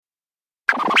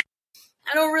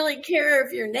I don't really care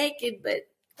if you're naked, but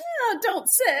don't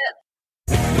sit.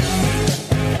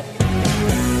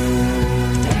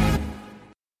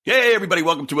 Hey, everybody.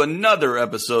 Welcome to another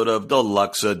episode of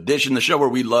Deluxe Edition, the show where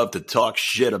we love to talk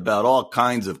shit about all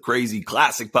kinds of crazy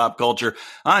classic pop culture.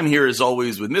 I'm here, as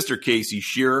always, with Mr. Casey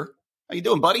Shearer. How you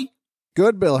doing, buddy?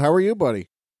 Good, Bill. How are you, buddy?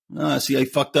 See, I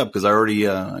fucked up because I already,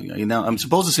 I'm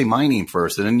supposed to say my name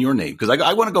first and then your name because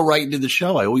I want to go right into the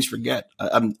show. I always forget.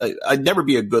 I'd never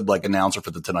be a good, announcer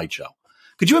for The Tonight Show.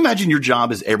 Could you imagine your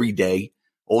job is every day,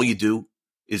 all you do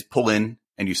is pull in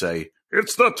and you say,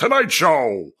 "It's The Tonight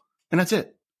Show." And that's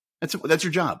it. That's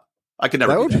your job. I could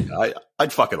never do that.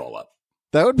 I'd fuck it all up.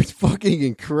 That would be fucking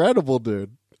incredible,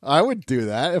 dude. I would do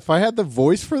that. If I had the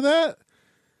voice for that,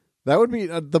 that would be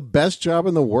the best job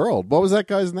in the world. What was that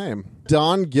guy's name?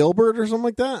 Don Gilbert or something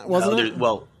like that? Wasn't it?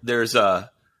 Well, there's Don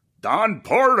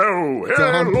Pardo.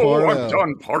 Hello, I'm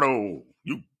Don Pardo.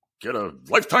 You get a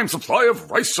lifetime supply of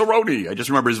rice-a-roni. I just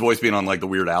remember his voice being on the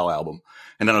Weird Al album.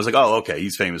 And then I was like, oh, okay,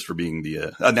 he's famous for being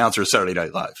the announcer of Saturday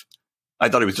Night Live. I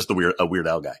thought he was just a Weird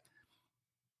Al guy.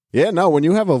 Yeah, no, when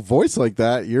you have a voice like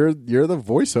that, you're the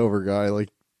voiceover guy.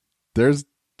 There's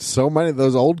so many of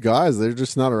those old guys, they're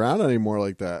just not around anymore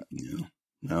like that. Yeah.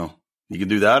 No. You can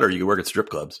do that or you can work at strip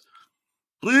clubs.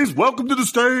 Please welcome to the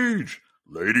stage,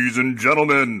 ladies and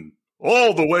gentlemen,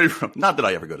 all the way from, not that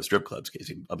I ever go to strip clubs,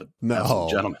 Casey. I'm a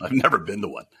gentleman. I've never been to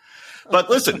one. But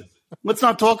listen, let's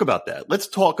not talk about that. Let's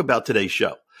talk about today's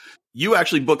show. You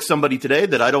actually booked somebody today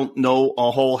that I don't know a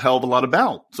whole hell of a lot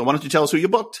about. So why don't you tell us who you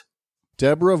booked?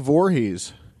 Deborah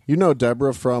Voorhees. You know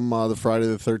Deborah from the Friday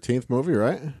the 13th movie,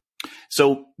 right?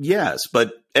 So, yes,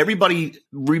 but everybody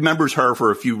remembers her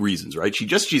for a few reasons, right?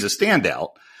 She's a standout.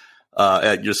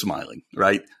 You're smiling,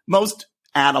 right? Most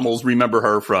animals remember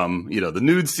her from, the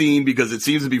nude scene because it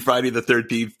seems to be Friday the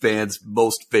 13th fans'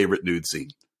 most favorite nude scene.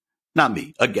 Not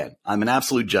me. Again, I'm an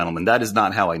absolute gentleman. That is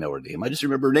not how I know her name. I just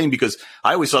remember her name because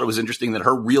I always thought it was interesting that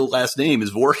her real last name is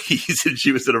Voorhees and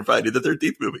she was in a Friday the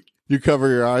 13th movie. You cover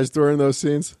your eyes during those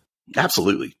scenes?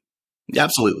 Absolutely.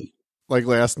 Absolutely. Like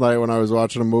last night when I was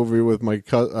watching a movie with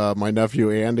my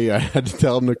nephew Andy, I had to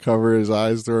tell him to cover his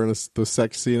eyes during the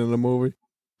sex scene in the movie.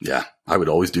 Yeah, I would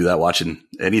always do that watching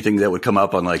anything that would come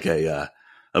up on a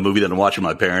movie that I'm watching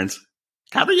with my parents.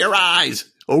 Cover your eyes.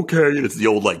 Okay. And it's the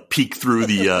old peek through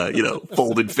the,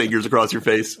 folded fingers across your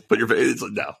face. Put your face. It's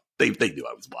no, they knew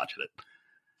I was watching it.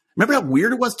 Remember how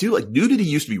weird it was too? Nudity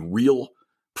used to be real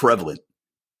prevalent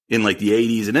in the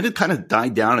 80s and then it kind of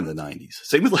died down in the 90s.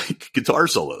 Same with guitar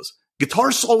solos.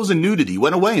 Guitar solos and nudity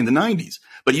went away in the 90s,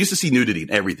 but you used to see nudity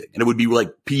in everything and it would be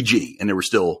PG and there were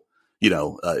still, there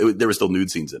were still nude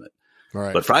scenes in it.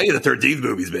 Right. But Friday the 13th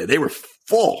movies, man, they were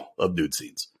full of nude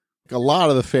scenes. A lot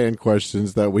of the fan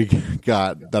questions that we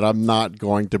got that I'm not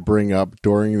going to bring up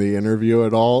during the interview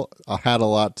at all had a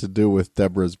lot to do with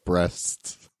Deborah's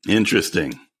breasts.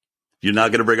 Interesting. You're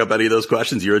not going to bring up any of those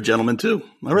questions. You're a gentleman too.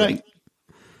 All right.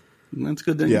 That's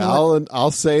good. Yeah,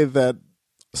 I'll say that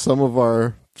some of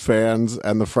our fans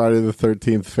and the Friday the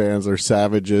 13th fans are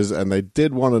savages and they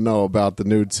did want to know about the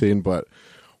nude scene, but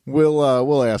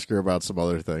we'll ask her about some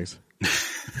other things.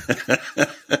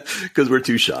 Because we're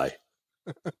too shy.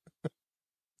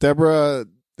 Deborah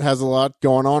has a lot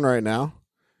going on right now.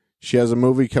 She has a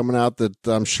movie coming out that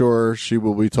I'm sure she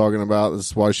will be talking about.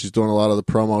 That's why she's doing a lot of the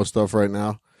promo stuff right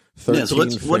now. Yeah, so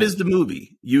what is the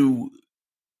movie?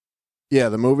 Yeah,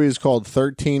 the movie is called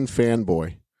 13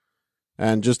 Fanboy.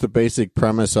 And just the basic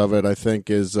premise of it, I think,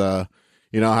 is, how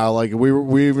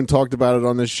we even talked about it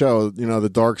on this show, the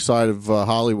dark side of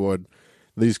Hollywood.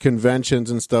 These conventions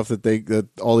and stuff that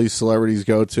all these celebrities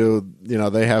go to,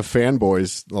 they have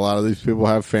fanboys. A lot of these people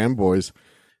have fanboys.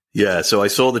 Yeah. So I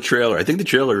saw the trailer. I think the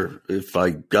trailer, if I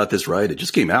got this right, it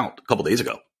just came out a couple days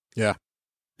ago. Yeah.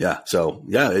 Yeah. So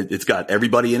yeah, it's got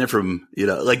everybody in it from,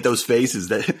 those faces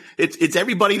that it's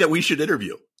everybody that we should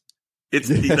interview. It's,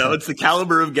 it's the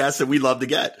caliber of guests that we love to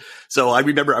get. So I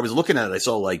remember I was looking at it. I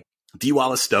saw D.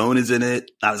 Wallace Stone is in it.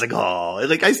 I was like, oh,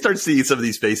 I start seeing some of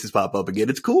these faces pop up again.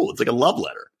 It's cool. It's like a love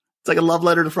letter. It's like a love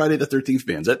letter to Friday the 13th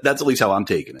fans. That's at least how I'm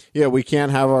taking it. Yeah, we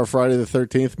can't have our Friday the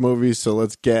 13th movies, so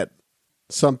let's get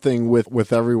something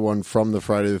with everyone from the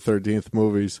Friday the 13th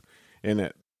movies in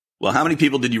it. Well, how many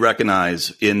people did you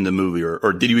recognize in the movie,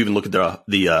 or did you even look at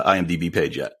the IMDb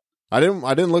page yet? I didn't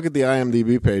look at the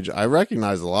IMDb page. I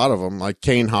recognized a lot of them, like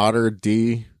Kane Hodder,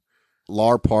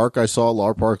 Lar Park. I saw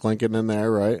Lar Park Lincoln in there,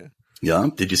 right? Yeah.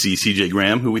 Did you see CJ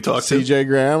Graham, who we talked to? CJ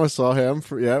Graham, I saw him.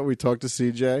 We talked to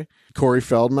CJ. Corey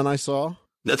Feldman, I saw.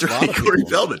 That's right, Corey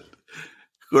Feldman.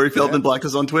 Corey Feldman blocked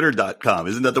us on Twitter.com.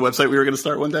 Isn't that the website we were going to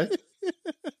start one day?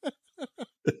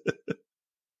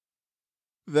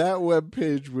 That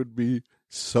webpage would be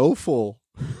so full.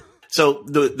 So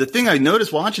the thing I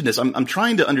noticed watching this, I'm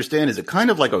trying to understand, is it kind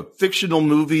of like a fictional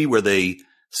movie where they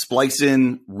splice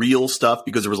in real stuff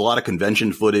because there was a lot of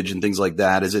convention footage and things like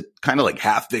that? Is it kind of like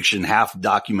half fiction, half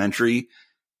documentary,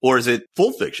 or is it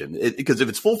full fiction? Because if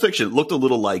it's full fiction, it looked a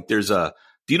little like there's a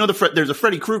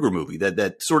Freddy Krueger movie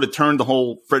that sort of turned the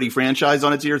whole Freddy franchise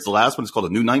on its ear. It's the last one. It's called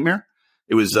A New Nightmare.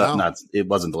 It was it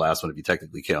wasn't the last one if you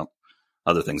technically count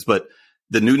other things, but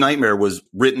The New Nightmare was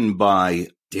written by,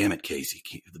 damn it, Casey.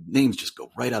 The names just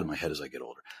go right out of my head as I get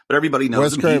older. But everybody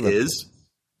knows him. He is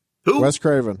who? Wes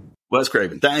Craven. Wes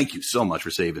Craven. Thank you so much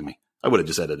for saving me. I would have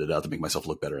just edited it out to make myself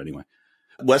look better anyway.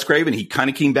 Wes Craven, he kind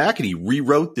of came back and he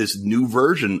rewrote this new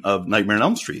version of Nightmare on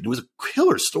Elm Street. It was a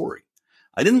killer story.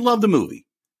 I didn't love the movie,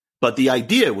 but the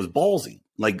idea was ballsy.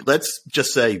 Like, let's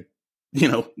just say,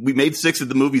 we made 6 of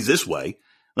the movies this way.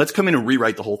 Let's come in and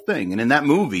rewrite the whole thing. And in that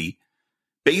movie,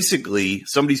 basically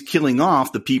somebody's killing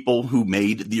off the people who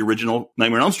made the original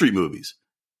Nightmare on Elm Street movies.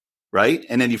 Right.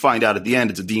 And then you find out at the end,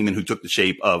 it's a demon who took the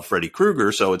shape of Freddy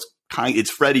Krueger. So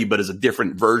it's Freddy, but as a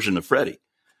different version of Freddy.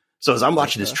 So as I'm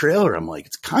watching this trailer, I'm like,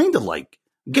 it's kind of like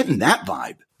getting that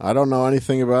vibe. I don't know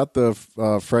anything about the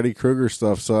Freddy Krueger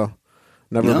stuff, so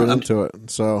never been into it.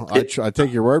 So I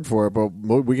take your word for it, but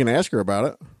we can ask her about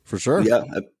it for sure. Yeah.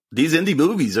 These indie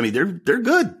movies, I mean, they're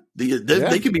good.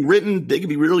 They can be written. They can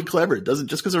be really clever. It doesn't,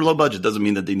 just because they're low budget doesn't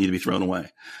mean that they need to be thrown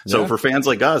away. So for fans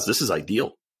like us, this is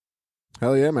ideal.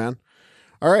 Hell yeah, man.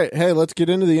 All right. Hey, let's get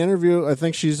into the interview. I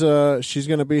think she's going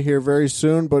to be here very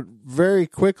soon, but very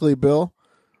quickly, Bill,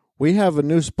 we have a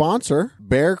new sponsor,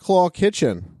 Bear Claw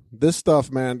Kitchen. This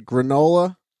stuff, man,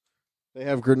 granola. They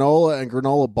have granola and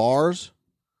granola bars.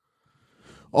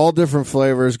 All different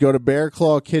flavors. Go to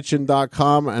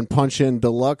bearclawkitchen.com and punch in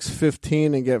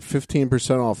Deluxe15 and get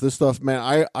 15% off. This stuff, man,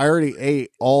 I already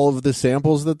ate all of the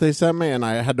samples that they sent me, and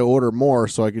I had to order more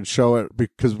so I could show it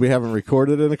because we haven't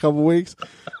recorded in a couple weeks.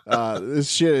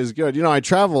 This shit is good. I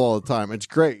travel all the time. It's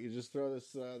great. You just throw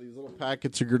these little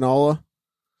packets of granola.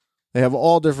 They have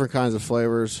all different kinds of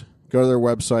flavors. Go to their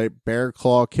website,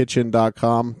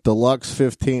 bearclawkitchen.com.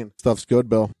 Deluxe15. Stuff's good,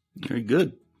 Bill. Very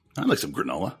good. I like some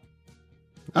granola.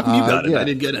 How come you got it? I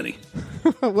didn't get any.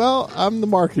 Well, I'm the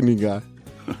marketing guy.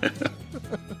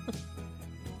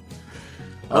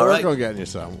 All right. We're getting you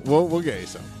some. We'll get you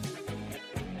some.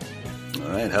 All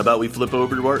right. How about we flip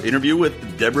over to our interview with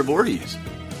Deborah Voorhees?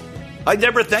 Hi,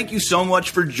 Deborah. Thank you so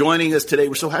much for joining us today.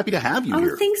 We're so happy to have you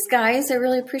here. Oh, thanks, guys. I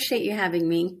really appreciate you having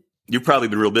me. You've probably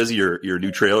been real busy. Your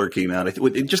new trailer came out.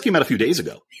 It just came out a few days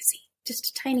ago. Busy. Just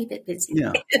a tiny bit busy.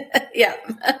 Yeah. Yeah.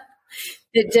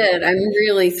 It did. I'm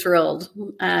really thrilled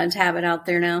to have it out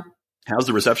there now. How's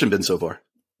the reception been so far?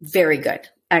 Very good.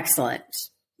 Excellent.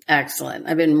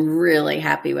 I've been really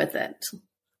happy with it.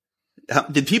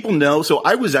 Did people know? So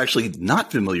I was actually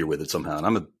not familiar with it somehow, and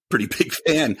I'm a pretty big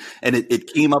fan. And it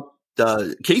came up.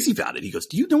 Casey found it. He goes,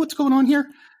 "Do you know what's going on here?"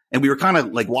 And we were kind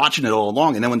of like watching it all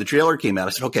along. And then when the trailer came out,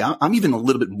 I said, "Okay, I'm even a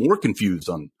little bit more confused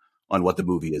on what the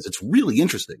movie is. It's really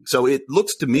interesting." So it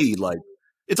looks to me like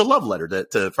it's a love letter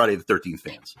to Friday the 13th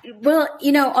fans. Well,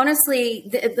 honestly,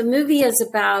 the movie is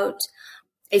about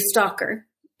a stalker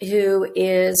who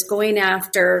is going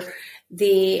after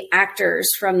the actors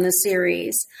from the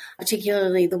series,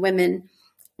 particularly the women.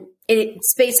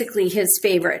 It's basically his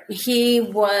favorite. He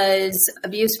was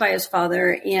abused by his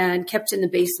father and kept in the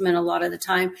basement a lot of the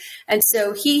time. And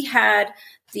so he had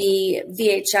the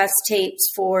VHS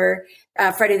tapes for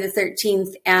Friday the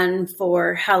 13th and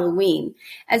for Halloween.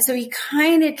 And so he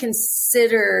kind of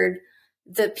considered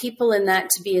the people in that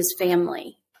to be his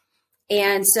family.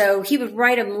 And so he would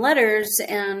write them letters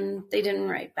and they didn't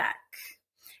write back.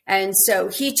 And so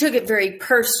he took it very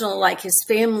personal, like his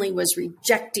family was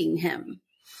rejecting him.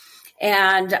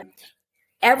 And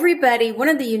everybody, one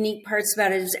of the unique parts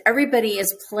about it is everybody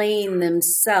is playing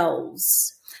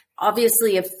themselves.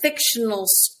 Obviously a fictional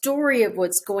story of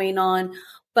what's going on,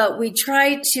 but we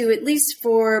try to, at least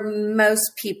for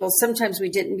most people, sometimes we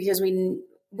didn't because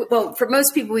for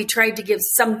most people, we tried to give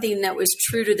something that was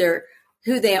true to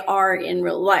who they are in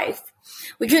real life.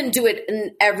 We couldn't do it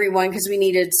in everyone because we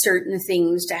needed certain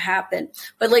things to happen.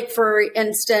 But like, for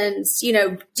instance,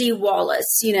 Dee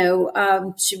Wallace, she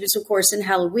was, of course, in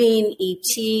Halloween,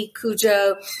 E.T.,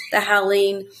 Cujo, The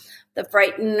Howling, The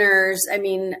Frighteners,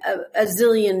 a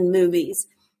zillion movies.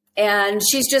 And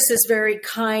she's just this very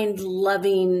kind,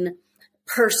 loving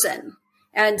person.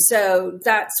 And so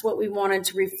that's what we wanted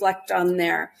to reflect on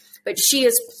there. But she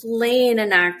is playing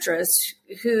an actress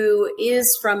who is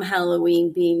from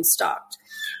Halloween being stalked.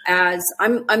 As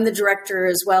I'm the director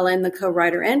as well and the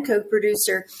co-writer and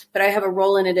co-producer, but I have a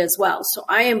role in it as well. So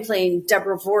I am playing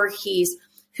Deborah Voorhees,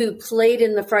 who played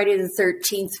in the Friday the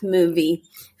 13th movie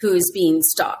who is being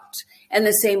stalked. And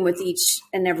the same with each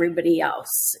and everybody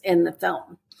else in the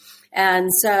film. And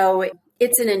so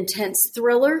it's an intense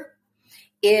thriller.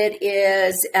 It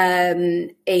is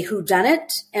a whodunit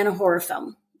and a horror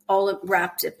film, all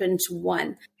wrapped up into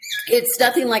one. It's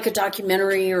nothing like a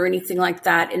documentary or anything like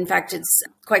that. In fact, it's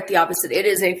quite the opposite. It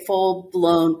is a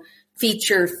full-blown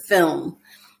feature film,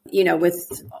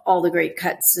 with all the great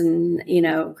cuts and,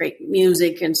 great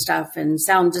music and stuff and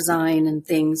sound design and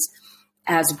things,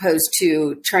 as opposed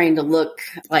to trying to look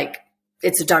like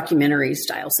it's a documentary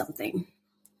style something.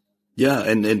 Yeah,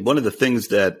 and one of the things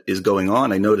that is going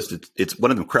on, I noticed it's one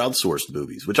of the crowdsourced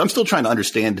movies, which I'm still trying to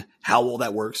understand how all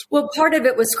that works. Well, part of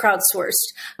it was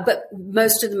crowdsourced, but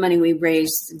most of the money we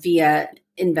raised via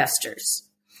investors.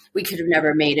 We could have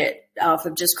never made it off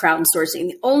of just crowdsourcing.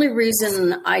 The only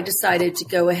reason I decided to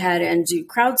go ahead and do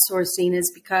crowdsourcing is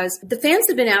because the fans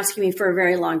have been asking me for a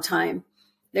very long time.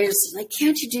 They're just like,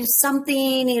 can't you do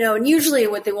something? And usually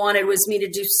what they wanted was me to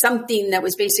do something that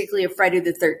was basically a Friday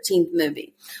the 13th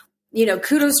movie.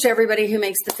 Kudos to everybody who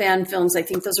makes the fan films. I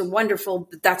think those are wonderful,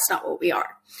 but that's not what we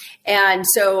are. And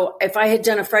so if I had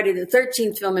done a Friday the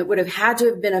 13th film, it would have had to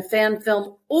have been a fan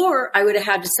film, or I would have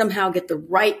had to somehow get the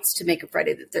rights to make a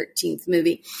Friday the 13th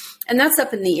movie. And that's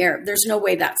up in the air. There's no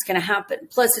way that's going to happen.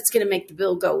 Plus, it's going to make the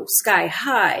bill go sky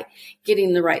high,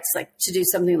 getting the rights to do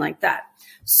something like that.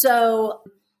 So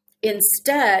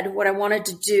instead, what I wanted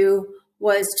to do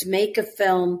was to make a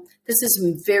film. This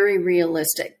is very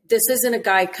realistic. This isn't a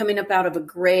guy coming up out of a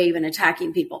grave and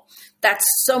attacking people. That's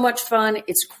so much fun.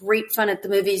 It's great fun at the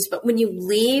movies. But when you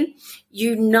leave,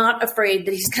 you're not afraid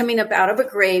that he's coming up out of a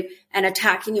grave and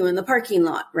attacking you in the parking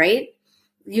lot, right?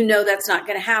 That's not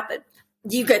going to happen.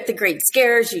 You get the great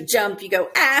scares. You jump, you go,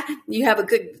 you have a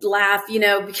good laugh,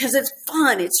 because it's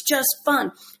fun. It's just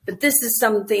fun. But this is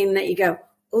something that you go,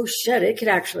 oh shit, it could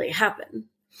actually happen.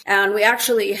 And we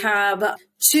actually have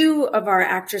two of our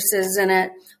actresses in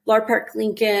it, Laura Park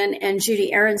Lincoln and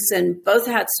Judy Aronson, both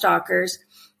had stalkers.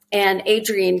 And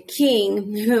Adrienne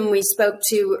King, whom we spoke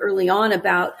to early on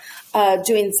about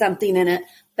doing something in it,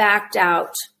 backed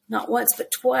out not once,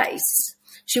 but twice.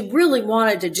 She really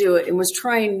wanted to do it and was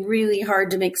trying really hard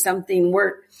to make something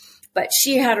work. But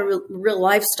she had a real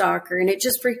life stalker, and it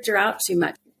just freaked her out too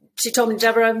much. She told me,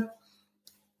 Deborah,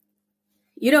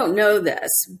 you don't know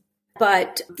this,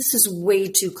 but this is way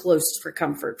too close for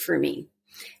comfort for me.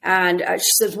 And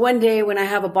she says, one day when I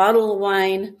have a bottle of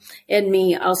wine in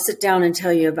me, I'll sit down and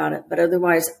tell you about it. But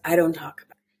otherwise, I don't talk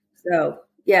about it. So,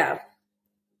 yeah,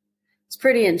 it's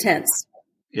pretty intense.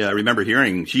 Yeah, I remember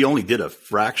hearing she only did a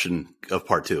fraction of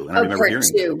part two. And I remember part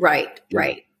two, right.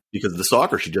 Because the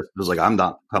stalker, she just was like, I'm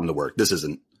not coming to work.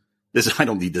 I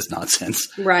don't need this nonsense.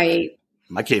 Right.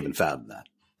 I can't even fathom that.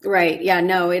 Right. Yeah,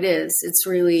 no, it is. It's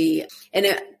really,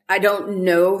 I don't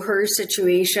know her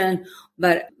situation,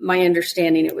 but my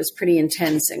understanding, it was pretty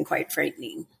intense and quite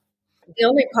frightening. The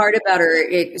only part about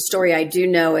her story I do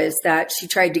know is that she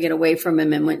tried to get away from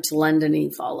him and went to London and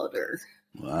he followed her.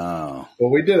 Wow.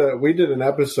 Well, we did an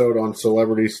episode on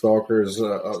celebrity stalkers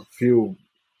a few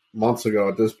months ago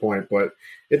at this point, but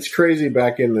it's crazy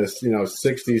back in this,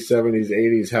 60s, 70s,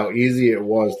 80s, how easy it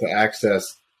was to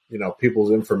access,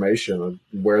 people's information of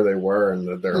where they were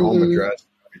and their home address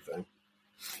and everything.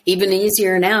 Even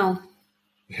easier now.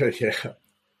 Yeah.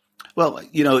 Well,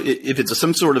 if it's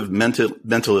some sort of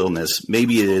mental illness,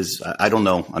 maybe it is. I don't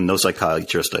know. I'm no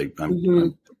psychiatrist. I'm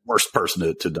the worst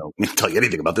person to know, tell you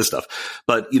anything about this stuff.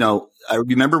 But, I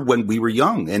remember when we were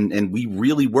young and we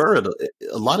really were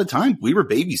a lot of time we were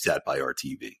babysat by our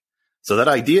TV. So that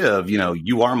idea of,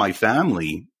 you are my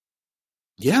family.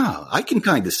 Yeah, I can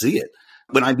kind of see it.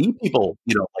 When I meet people,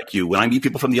 like you, when I meet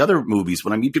people from the other movies,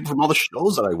 when I meet people from all the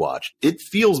shows that I watch, it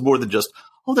feels more than just,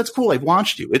 oh, that's cool, I've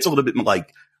watched you. It's a little bit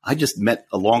like, I just met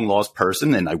a long lost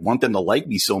person and I want them to like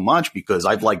me so much because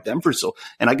I've liked them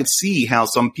and I could see how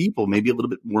some people, maybe a little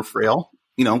bit more frail,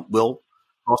 will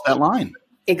cross that line.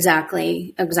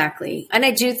 Exactly. And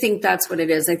I do think that's what it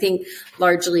is. I think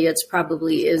largely it's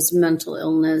probably is mental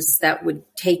illness that would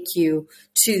take you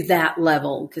to that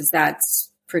level, because that's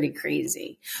pretty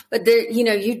crazy. But there,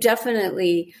 you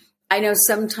definitely, I know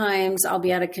sometimes I'll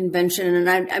be at a convention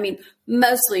and I mean,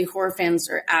 mostly horror fans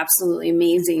are absolutely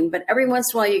amazing, but every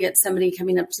once in a while you get somebody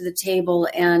coming up to the table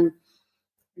and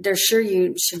they're sure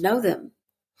you should know them.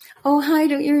 Oh, hi,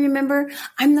 don't you remember?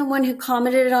 I'm the one who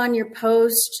commented on your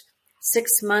post 6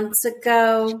 months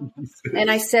ago. And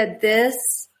I said this.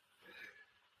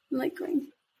 I'm like going,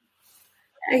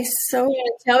 I so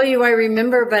want to tell you I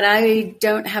remember, but I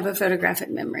don't have a photographic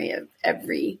memory of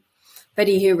everybody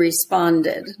who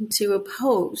responded to a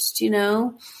post,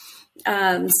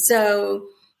 So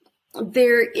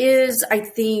there is, I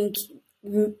think,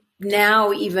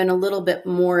 now even a little bit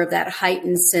more of that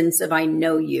heightened sense of I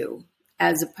know you,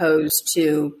 as opposed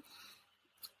to,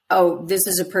 oh, this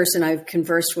is a person I've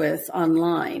conversed with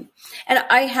online. And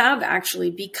I have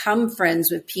actually become friends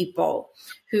with people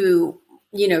who,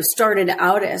 started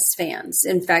out as fans.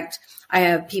 In fact, I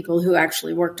have people who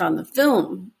actually worked on the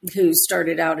film who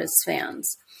started out as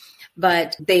fans,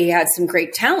 but they had some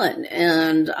great talent.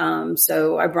 And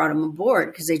so I brought them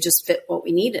aboard because they just fit what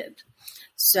we needed.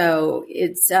 So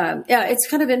it's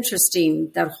kind of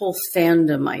interesting, that whole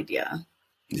fandom idea.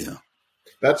 Yeah.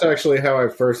 That's actually how I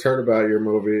first heard about your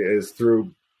movie, is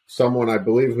through someone I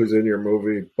believe who's in your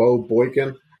movie, Bo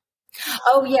Boykin.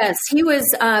 Oh yes, he was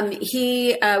an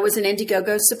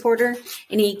Indiegogo supporter,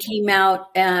 and he came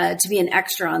out to be an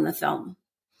extra on the film.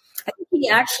 I think he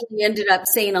actually ended up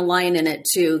saying a line in it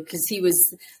too, because he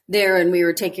was there and we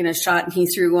were taking a shot and he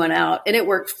threw one out, and it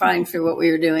worked fine for what we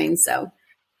were doing. So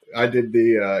I did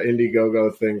the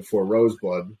Indiegogo thing for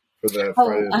Roseblood for the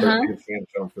Friday the 13th fan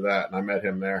film for that, and I met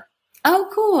him there. Oh,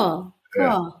 cool.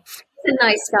 Yeah. He's a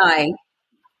nice guy.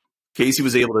 Casey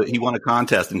he won a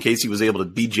contest, and Casey was able to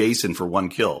be Jason for one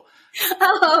kill.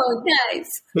 Oh, nice.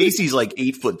 Casey's like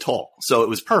 8 foot tall, so it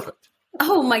was perfect.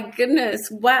 Oh my goodness.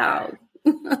 Wow.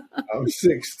 I'm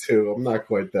 6'2". I'm not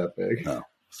quite that big. Oh,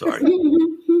 sorry.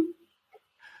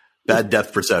 Bad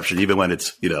depth perception, even when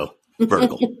it's,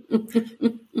 vertical. Yeah,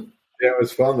 it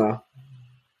was fun though.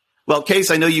 Well,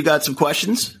 Case, I know you got some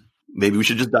questions. Maybe we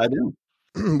should just dive in.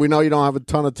 We know you don't have a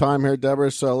ton of time here,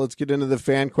 Deborah, so let's get into the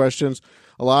fan questions.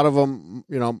 A lot of them,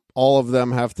 all of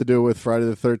them have to do with Friday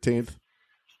the 13th.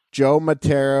 Joe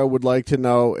Matera would like to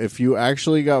know if you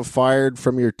actually got fired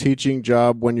from your teaching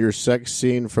job when your sex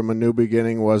scene from A New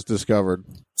Beginning was discovered.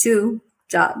 2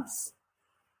 jobs.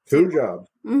 2 jobs.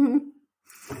 Mm-hmm.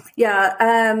 Yeah.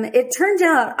 It turned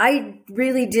out I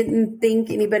really didn't think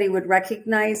anybody would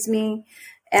recognize me.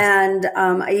 And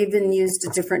I even used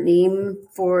a different name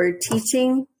for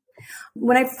teaching.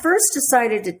 When I first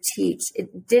decided to teach,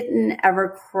 it didn't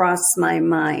ever cross my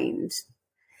mind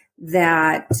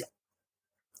that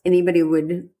anybody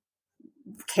would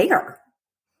care.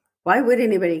 Why would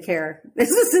anybody care? This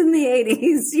is in the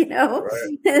 80s,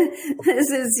 Right.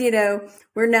 This is,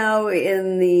 we're now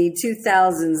in the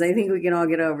 2000s. I think we can all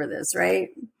get over this, right?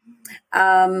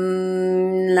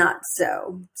 Not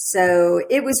so. So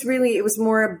it was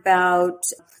more about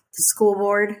the school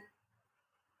board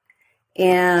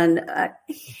and a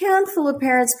handful of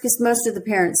parents, because most of the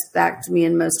parents backed me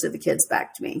and most of the kids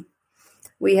backed me.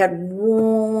 We had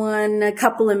a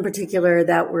couple in particular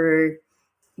that were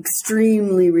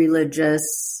extremely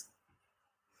religious,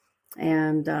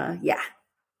 and so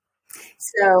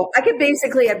I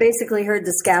basically heard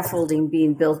the scaffolding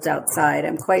being built outside.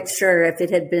 I'm quite sure if it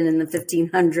had been in the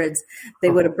 1500s, they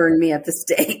would have burned me at the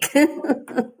stake.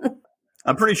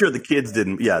 I'm pretty sure the kids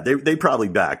didn't. Yeah, they probably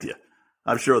backed you.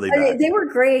 I'm sure they backed. They were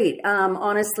great.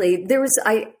 Honestly,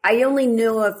 I only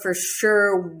knew of for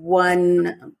sure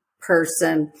one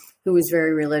person who was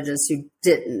very religious who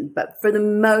didn't, but for the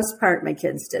most part, my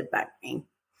kids did back me.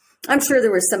 I'm sure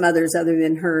there were some others other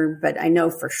than her, but I know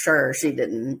for sure she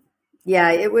didn't.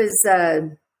 Yeah, it was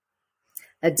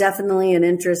definitely an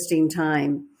interesting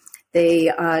time.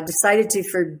 They decided to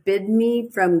forbid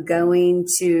me from going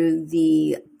to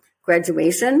the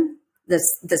graduation,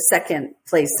 the second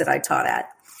place that I taught at,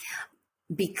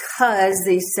 because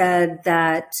they said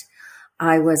that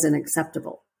I wasn't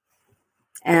acceptable.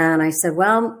 And I said,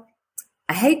 well,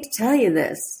 I hate to tell you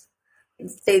this.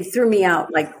 They threw me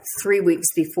out like 3 weeks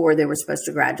before they were supposed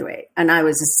to graduate. And I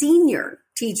was a senior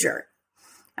teacher.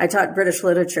 I taught British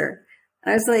literature.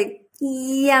 And I was like,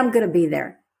 yeah, I'm going to be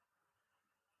there.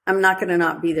 I'm not going to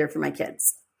not be there for my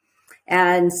kids.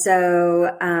 And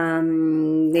so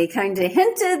they kind of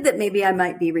hinted that maybe I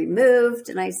might be removed.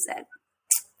 And I said,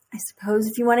 I suppose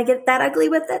if you want to get that ugly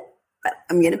with it, but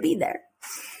I'm going to be there.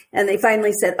 And they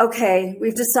finally said, okay,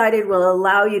 we've decided we'll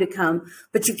allow you to come,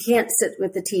 but you can't sit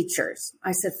with the teachers.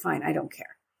 I said, fine, I don't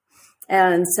care.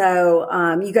 And so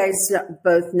you guys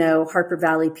both know Harper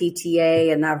Valley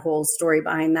PTA and that whole story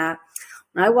behind that.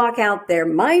 When I walk out there,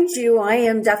 mind you, I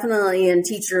am definitely in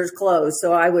teacher's clothes.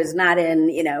 So I was not in,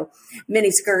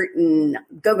 mini skirt and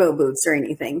go-go boots or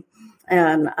anything.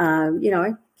 And,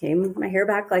 I came with my hair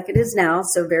back like it is now.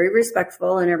 So very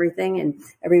respectful and everything. And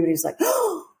everybody's like,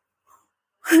 oh,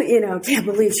 can't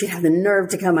believe she had the nerve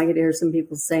to come. I could hear some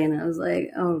people saying it. I was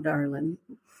like, oh, darling,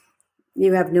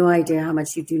 you have no idea how much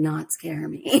you do not scare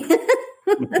me.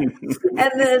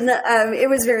 And then it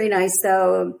was very nice,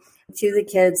 though. Two of the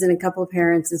kids and a couple of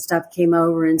parents and stuff came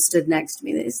over and stood next to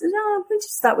me. They said, "Oh, we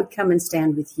just thought we'd come and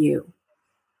stand with you."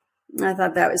 I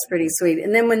thought that was pretty sweet.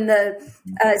 And then when the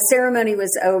ceremony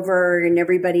was over and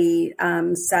everybody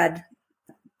said,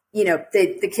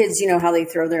 the kids, how they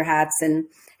throw their hats, and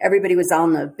everybody was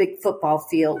on the big football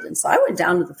field. And so I went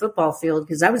down to the football field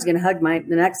because I was going to hug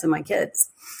the necks of my kids.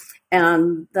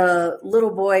 And the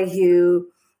little boy who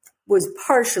was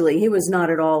he was not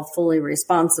at all fully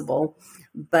responsible,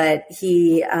 but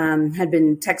he had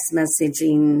been text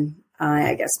messaging,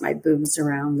 I guess, my boobs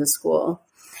around the school.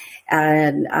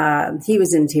 And he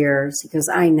was in tears because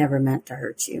I never meant to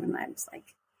hurt you. And I was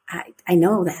like, I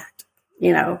know that,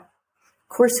 of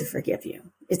course I forgive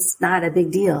you. It's not a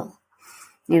big deal.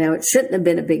 It shouldn't have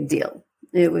been a big deal.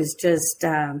 It was just,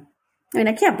 I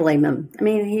can't blame him.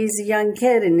 He's a young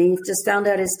kid and he just found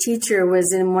out his teacher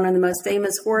was in one of the most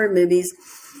famous horror movies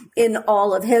in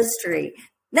all of history.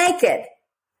 Naked.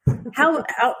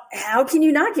 How can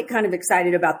you not get kind of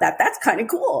excited about that? That's kind of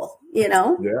cool, Yeah.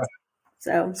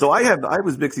 So I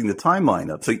was mixing the timeline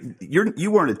up. So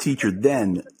you weren't a teacher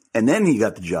then, and then he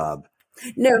got the job.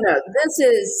 No.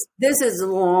 This is a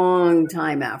long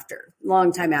time after,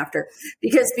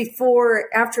 because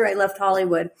after I left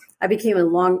Hollywood, I went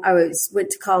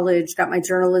to college, got my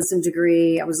journalism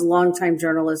degree. I was a longtime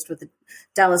journalist with the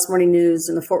Dallas Morning News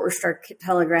and the Fort Worth Star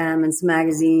Telegram and some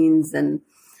magazines. And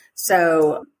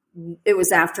so it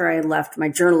was after I left my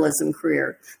journalism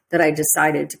career that I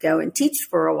decided to go and teach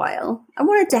for a while. I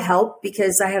wanted to help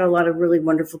because I had a lot of really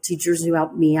wonderful teachers who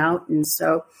helped me out. And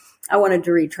so I wanted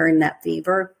to return that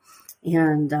favor.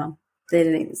 And they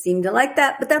didn't seem to like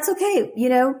that, but that's okay.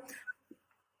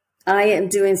 I am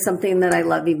doing something that I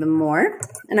love even more.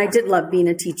 And I did love being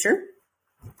a teacher.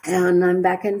 And I'm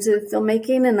back into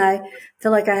filmmaking, and I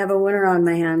feel like I have a winner on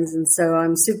my hands. And so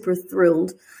I'm super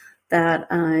thrilled that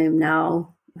I'm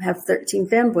now have 13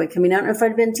 Fanboy coming out. And if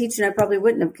I'd been teaching, I probably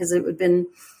wouldn't have, because it would have been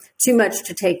too much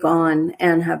to take on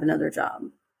and have another job.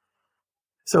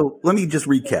 So let me just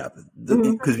recap,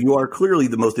 because you are clearly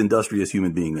the most industrious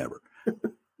human being ever.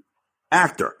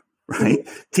 Actor, right?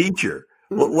 Teacher.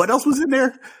 What else was in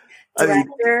there?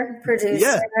 Director,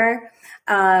 producer,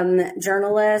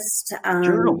 journalist.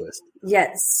 Journalist.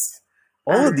 Yes.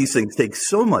 All of these things take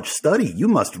so much study. You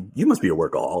must be a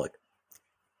workaholic.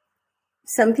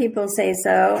 Some people say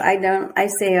so. I don't. I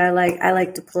say I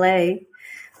like to play.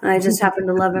 I just happen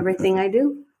to love everything I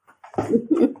do.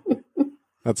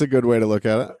 That's a good way to look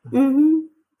at it. Mm-hmm.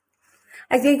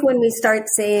 I think when we start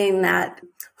saying that,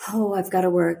 I've got to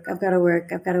work,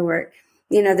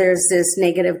 there's this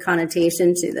negative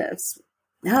connotation to this.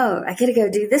 I got to go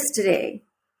do this today.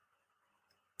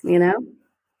 Yeah.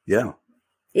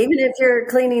 Even if you're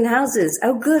cleaning houses,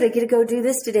 good, I get to go do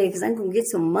this today because I'm going to get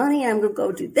some money and I'm going to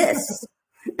go do this.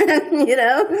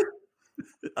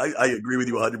 I agree with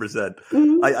you 100%.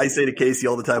 Mm-hmm. I say to Casey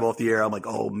all the time off the air, I'm like,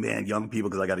 oh man, young people,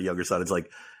 because I got a younger son. It's like,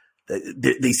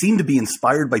 they seem to be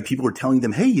inspired by people who are telling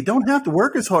them, hey, you don't have to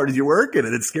work as hard as you're working.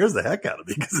 And it scares the heck out of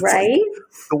me, because it's right? Like,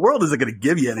 the world isn't going to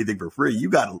give you anything for free. You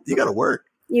got to work.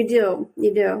 You do.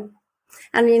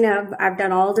 And, I've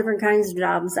done all different kinds of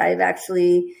jobs. I've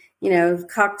actually,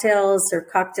 cocktails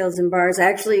in bars. I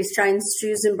actually shined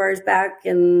shoes in bars back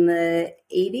in the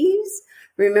 80s.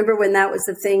 Remember when that was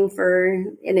the thing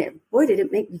did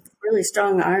it make me really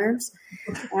strong arms.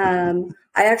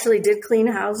 I actually did clean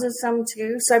houses some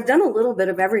too. So I've done a little bit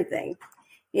of everything,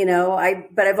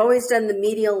 but I've always done the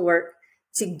medial work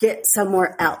to get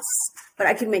somewhere else. But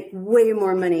I could make way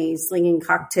more money slinging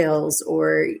cocktails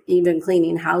or even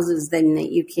cleaning houses than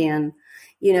that you can.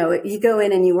 You go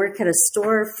in and you work at a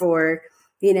store for,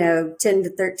 10 to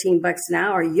 13 bucks an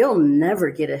hour, you'll never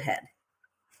get ahead.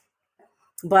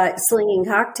 But slinging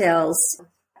cocktails,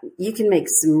 you can make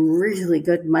some really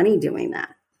good money doing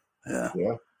that. Yeah.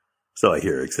 So I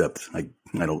hear, except I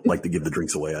don't like to give the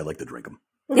drinks away. I like to drink them.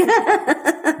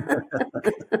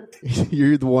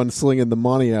 You're the one slinging the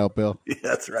money out, Bill. Yeah,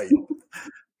 that's right.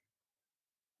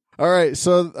 All right.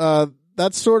 So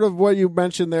that's sort of what you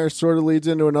mentioned there, sort of leads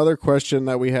into another question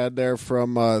that we had there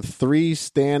from 3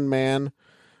 Stan Man.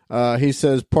 He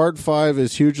says, Part 5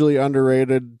 is hugely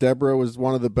underrated. Deborah was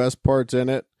one of the best parts in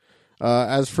it.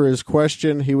 As for his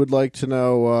question, he would like to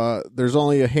know, there's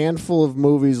only a handful of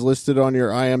movies listed on your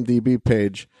IMDb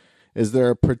page. Is there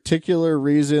a particular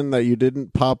reason that you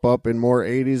didn't pop up in more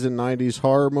 80s and 90s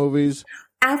horror movies?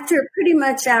 Pretty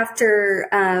much after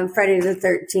Friday the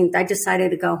 13th, I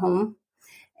decided to go home.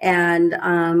 And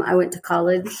I went to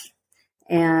college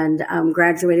and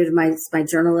graduated my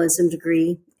journalism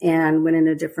degree and went in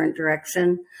a different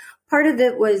direction. Part of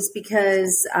it was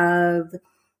because of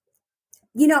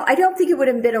I don't think it would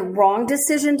have been a wrong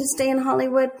decision to stay in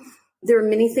Hollywood. There are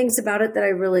many things about it that I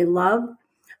really love,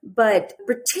 but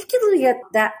particularly at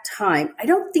that time, I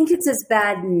don't think it's as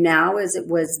bad now as it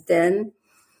was then.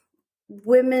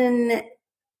 Women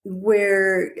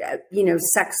were,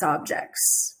 sex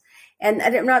objects. And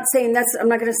I'm not saying I'm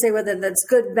not going to say whether that's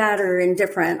good, bad, or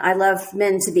indifferent. I love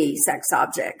men to be sex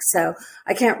objects. So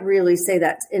I can't really say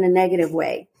that in a negative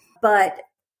way. But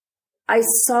I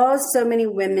saw so many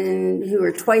women who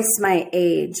were twice my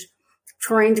age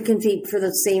trying to compete for the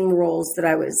same roles that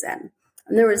I was in.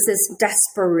 And there was this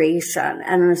desperation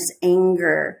and this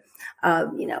anger,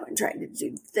 and trying to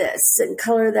do this and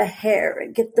color the hair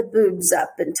and get the boobs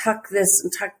up and tuck this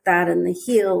and tuck that and the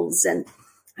heels. And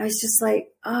I was just like,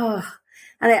 oh,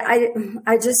 and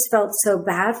I just felt so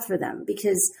bad for them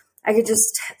because I could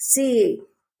just see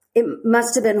it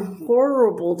must have been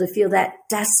horrible to feel that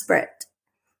desperate,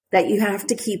 that you have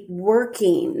to keep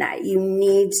working, that you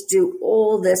need to do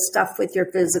all this stuff with your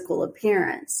physical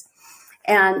appearance.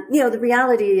 And, the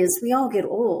reality is we all get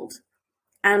old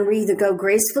and we either go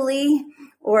gracefully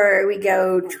or we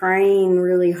go trying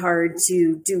really hard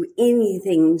to do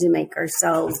anything to make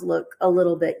ourselves look a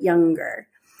little bit younger.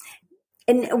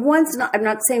 And I'm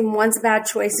not saying one's a bad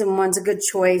choice and one's a good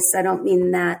choice. I don't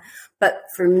mean that. But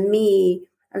for me,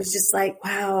 I was just like,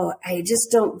 wow, this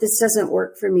doesn't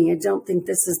work for me. I don't think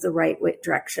this is the right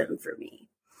direction for me.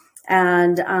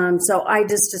 And so I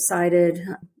just decided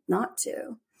not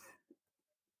to.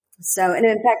 So, and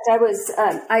in fact,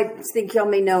 I think y'all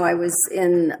may know I was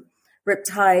in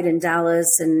Riptide in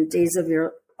Dallas and Days of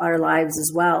Our Lives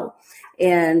as well.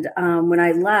 And when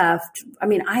I left,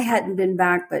 I hadn't been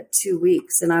back but 2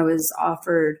 weeks and I was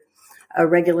offered a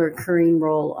regular recurring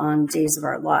role on Days of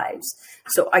Our Lives.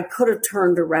 So I could have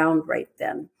turned around right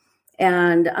then.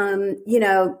 And,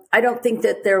 I don't think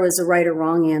that there was a right or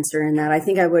wrong answer in that. I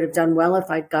think I would have done well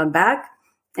if I'd gone back.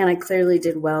 And I clearly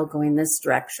did well going this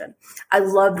direction. I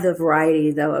love the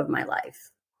variety, though, of my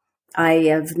life. I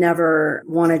have never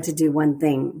wanted to do one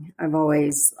thing. I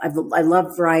love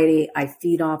variety. I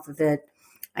feed off of it.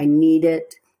 I need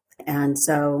it. And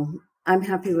so I'm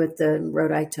happy with the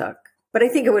road I took. But I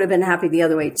think I would have been happy the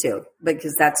other way, too,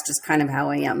 because that's just kind of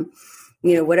how I am.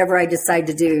 Whatever I decide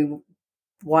to do,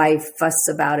 why fuss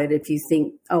about it if you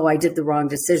think, oh, I did the wrong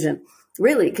decision?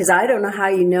 Really, because I don't know how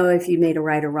you know if you made a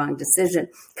right or wrong decision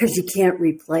because you can't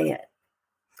replay it.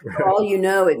 Right. For all you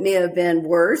know, it may have been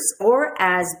worse or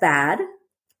as bad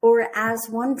or as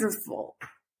wonderful.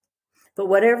 But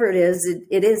whatever it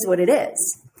is what it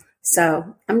is.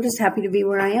 So I'm just happy to be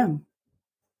where I am.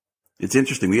 It's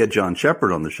interesting. We had John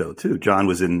Shepard on the show, too. John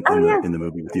was in the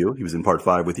movie with you. He was in part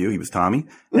 5 with you. He was Tommy.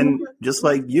 And just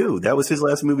like you, that was his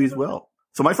last movie as well.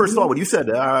 So my first thought when you said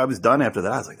I was done after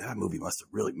that, I was like, that movie must have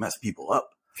really messed people up.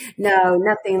 No,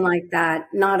 nothing like that.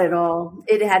 Not at all.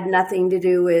 It had nothing to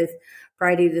do with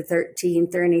Friday the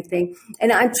 13th or anything.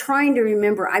 And I'm trying to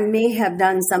remember, I may have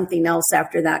done something else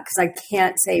after that because I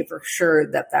can't say for sure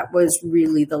that was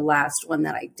really the last one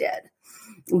that I did.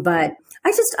 But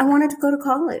I wanted to go to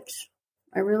college.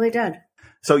 I really did.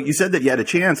 So you said that you had a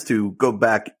chance to go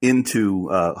back into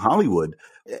Hollywood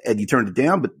and you turned it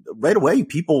down, but right away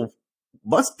people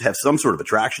must have some sort of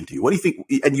attraction to you. What do you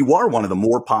think? And you are one of the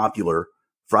more popular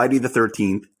Friday the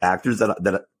 13th actors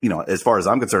that as far as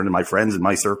I'm concerned, and my friends in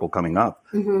my circle coming up.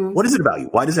 Mm-hmm. What is it about you?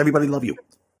 Why does everybody love you?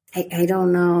 I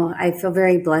don't know. I feel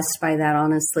very blessed by that,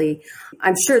 honestly.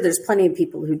 I'm sure there's plenty of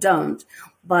people who don't,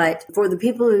 but for the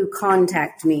people who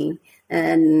contact me,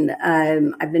 and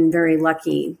I've been very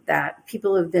lucky that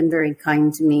people have been very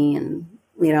kind to me, and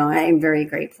I'm very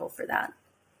grateful for that.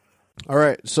 All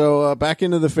right, so back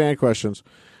into the fan questions.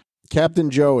 Captain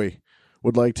Joey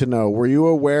would like to know, were you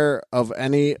aware of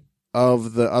any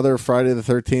of the other Friday the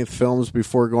 13th films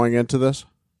before going into this?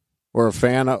 Or a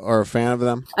fan of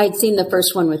them? I'd seen the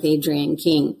first one with Adrienne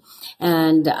King,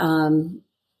 and,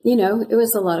 it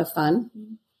was a lot of fun.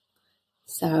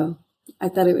 So I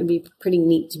thought it would be pretty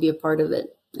neat to be a part of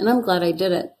it. And I'm glad I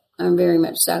did it. I'm very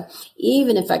much so.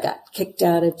 Even if I got kicked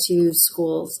out of 2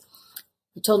 schools.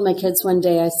 I told my kids one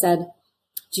day, I said,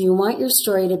 do you want your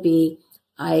story to be,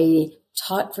 I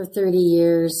taught for 30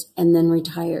 years and then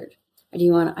retired? Or do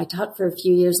you want, I taught for a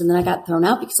few years and then I got thrown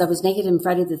out because I was naked in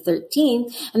Friday the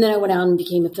 13th. And then I went out and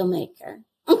became a filmmaker.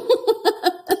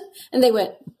 And they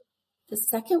went, the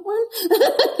second one?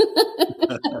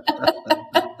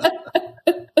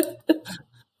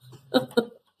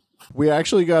 We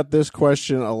actually got this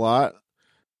question a lot.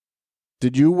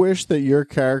 Did you wish that your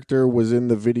character was in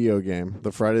the video game,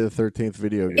 the Friday the 13th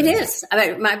video game? It is.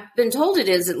 I've been told it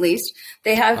is, at least.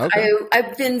 They have. Okay.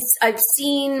 I've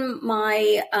seen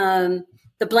my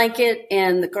the blanket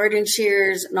and the garden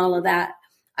shears and all of that.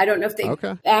 I don't know if they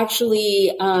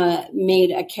actually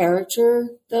made a character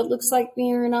that looks like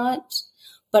me or not,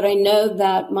 but I know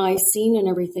that my scene and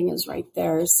everything is right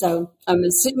there. So I'm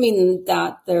assuming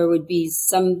that there would be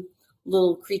some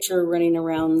little creature running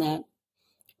around that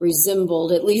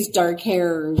resembled at least dark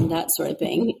hair and that sort of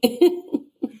thing.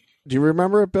 Do you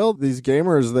remember it, Bill? These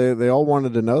gamers, they all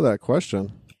wanted to know that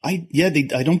question. I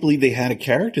don't believe they had a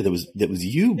character that was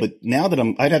you, but now that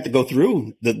I'd have to go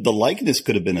through the likeness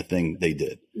could have been a thing they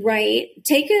did. Right.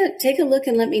 Take a look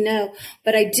and let me know.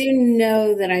 But I do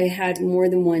know that I had more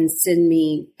than one send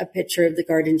me a picture of the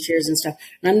garden shears and stuff.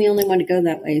 And I'm the only one to go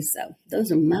that way. So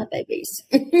those are my babies.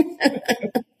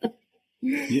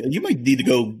 You might need to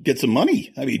go get some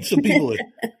money. I mean, some people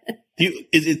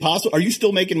is it possible? Are you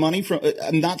still making money from?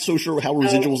 I'm not so sure how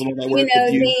residuals and all that work.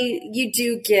 You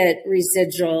do get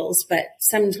residuals, but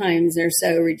sometimes they're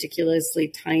so ridiculously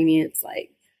tiny. It's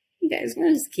like, you guys want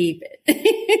to just keep it.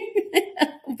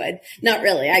 But not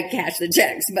really. I cash the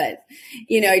checks, but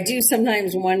I do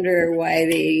sometimes wonder why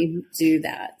they do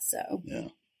that. So yeah.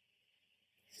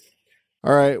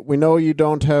 All right. We know you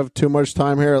don't have too much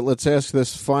time here. Let's ask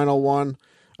this final one.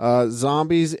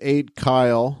 Zombies ate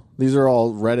Kyle. These are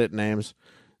all Reddit names.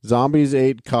 Zombies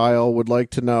ate Kyle would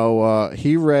like to know,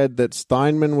 he read that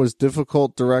Steinman was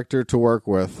difficult director to work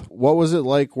with. What was it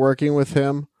like working with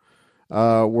him?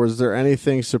 Was there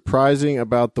anything surprising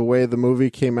about the way the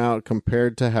movie came out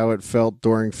compared to how it felt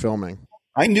during filming?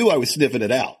 I knew I was sniffing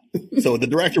it out. So the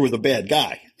director was a bad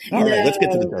guy. All right, let's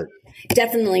get to the dirt.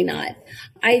 Definitely not.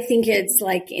 I think it's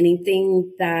like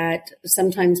anything that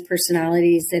sometimes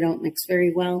personalities, they don't mix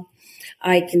very well.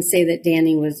 I can say that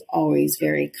Danny was always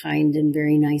very kind and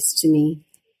very nice to me.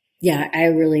 Yeah, I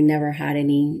really never had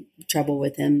any trouble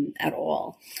with him at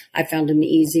all. I found him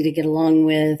easy to get along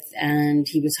with, and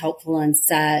he was helpful on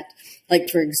set. Like,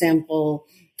 for example,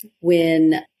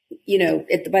 when,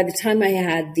 by the time I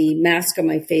had the mask on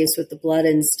my face with the blood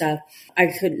and stuff, I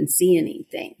couldn't see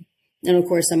anything. And of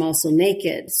course, I'm also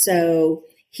naked. So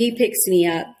he picks me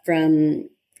up from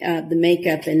the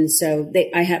makeup. And so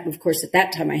I had, of course, at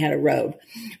that time I had a robe,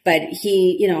 but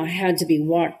I had to be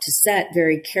walked to set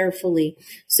very carefully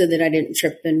so that I didn't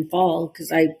trip and fall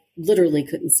because I literally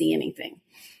couldn't see anything.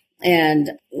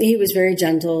 And he was very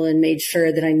gentle and made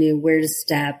sure that I knew where to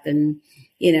step and,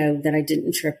 that I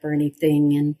didn't trip or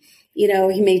anything. And,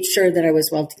 he made sure that I was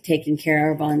well taken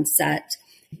care of on set.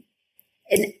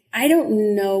 And I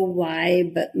don't know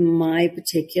why, but my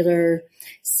particular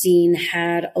scene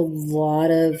had a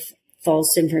lot of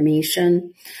false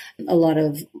information, a lot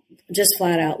of just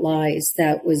flat out lies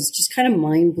that was just kind of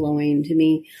mind blowing to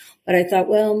me. But I thought,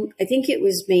 well, I think it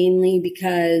was mainly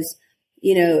because,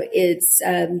 it's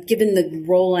given the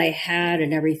role I had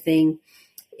and everything,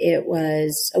 it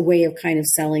was a way of kind of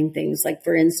selling things. Like,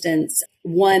 for instance,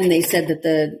 one, they said that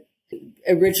the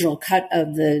original cut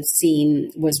of the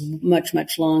scene was much,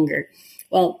 much longer.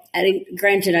 Well,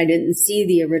 granted, I didn't see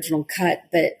the original cut,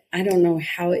 but I don't know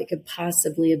how it could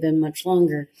possibly have been much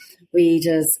longer. We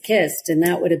just kissed, and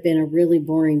that would have been a really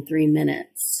boring 3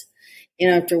 minutes.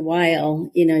 After a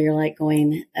while, you're like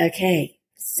going, okay,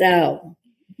 so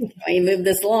why you move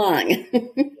this along,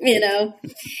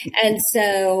 And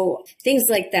so things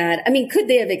like that. I mean, could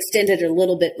they have extended it a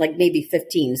little bit, like maybe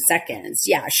 15 seconds?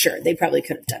 Yeah, sure. They probably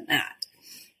could have done that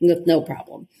with no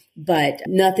problem, but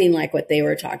nothing like what they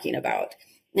were talking about.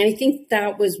 And I think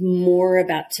that was more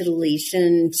about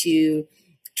titillation to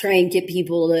try and get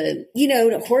people to,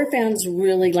 horror fans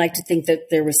really like to think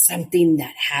that there was something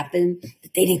that happened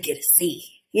that they didn't get to see,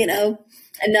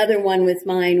 Another one with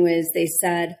mine was they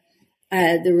said,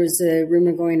 there was a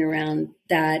rumor going around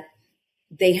that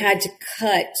they had to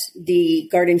cut the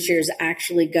garden shears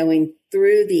actually going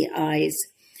through the eyes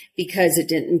because it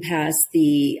didn't pass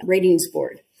the ratings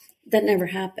board. That never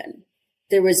happened.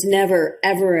 There was never,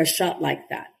 ever a shot like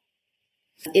that.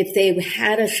 If they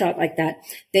had a shot like that,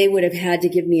 they would have had to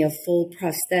give me a full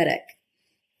prosthetic.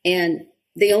 And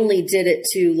they only did it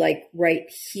to like right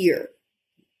here.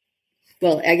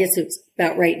 Well, I guess it's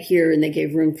about right here, and they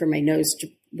gave room for my nose to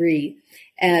breathe.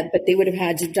 But they would have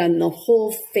had to have done the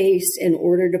whole face in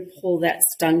order to pull that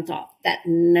stunt off. That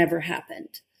never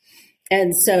happened.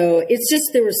 And so it's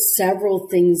just, there were several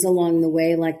things along the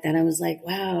way like that. I was like,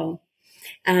 wow.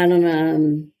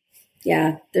 And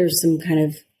there's some kind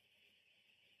of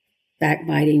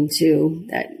backbiting too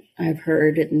that I've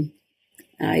heard. And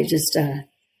I just,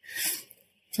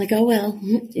 it's like, oh, well,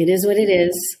 it is what it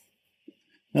is.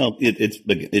 Well,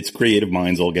 it's creative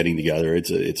minds all getting together.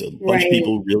 It's a bunch of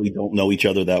people who really don't know each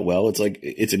other that well. It's like,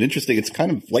 it's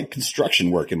kind of like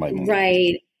construction work in my mind.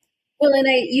 Right. Well, and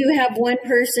you have one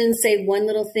person say one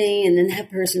little thing, and then that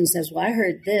person says, well, I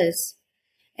heard this.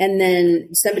 And then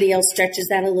somebody else stretches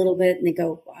that a little bit, and they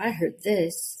go, well, I heard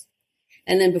this.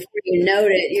 And then before you know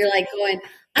it, you're like going,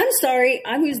 I'm sorry,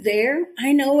 I was there.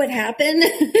 I know what happened.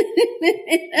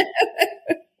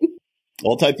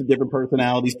 All types of different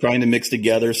personalities trying to mix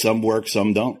together. Some work,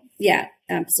 some don't. Yeah,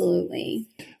 absolutely.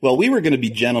 Well, we were going to be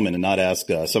gentlemen and not ask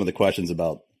some of the questions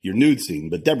about your nude scene,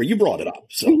 but Deborah, you brought it up.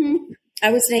 So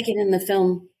I was naked in the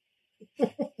film.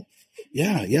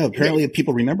 Yeah. Apparently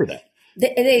people remember that.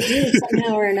 They do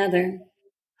somehow or another.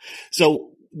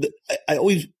 So I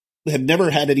always have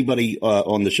never had anybody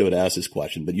on the show to ask this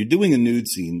question, but you're doing a nude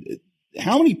scene.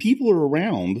 How many people are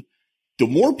around? Do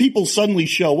more people suddenly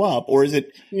show up, or is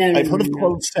it? No, I've heard of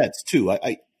closed sets too.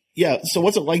 Yeah. So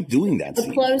what's it like doing that?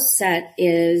 The closed set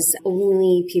is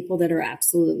only people that are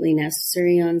absolutely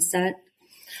necessary on set.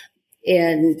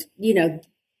 And,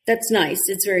 that's nice.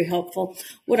 It's very helpful.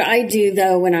 What I do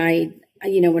though, when I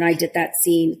did that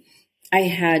scene, I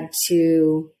had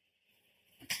to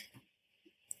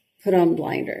put on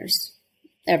blinders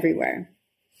everywhere.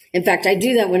 In fact, I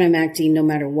do that when I'm acting no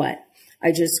matter what.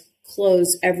 I just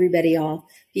close everybody off,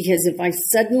 because if I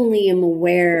suddenly am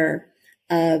aware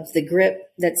of the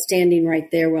grip that's standing right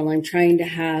there while I'm trying to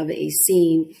have a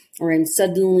scene, or I'm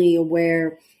suddenly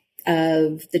aware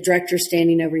of the director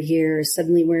standing over here, or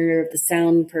suddenly aware of the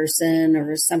sound person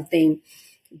or something,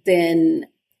 then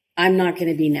I'm not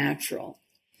going to be natural.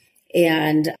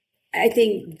 And I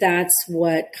think that's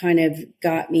what kind of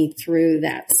got me through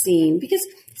that scene, because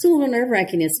it's a little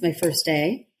nerve-wracking. It's my first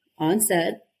day on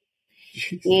set.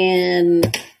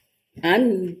 And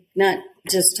I'm not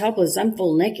just topless, I'm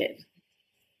full naked,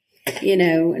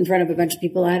 in front of a bunch of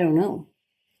people I don't know.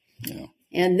 Yeah.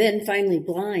 And then finally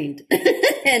blind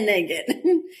and naked.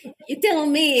 You tell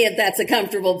me if that's a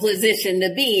comfortable position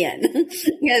to be in,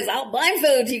 because I'll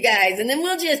blindfold you guys and then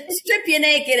we'll just strip you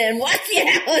naked and watch you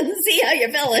out and see how you're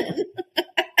feeling.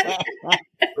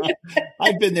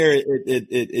 I've been there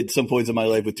at some points in my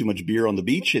life with too much beer on the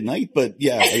beach at night, but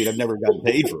yeah, I've never gotten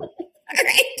paid for it.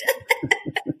 Right.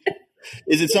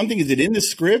 Is it in the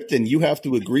script and you have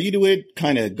to agree to it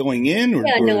kind of going in?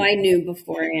 No, I knew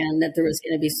beforehand that there was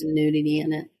going to be some nudity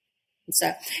in it.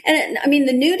 So, and I mean,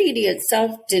 the nudity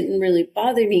itself didn't really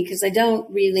bother me, because I don't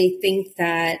really think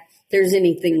that there's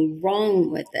anything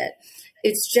wrong with it.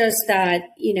 It's just that,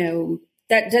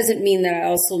 that doesn't mean that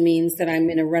also means that I'm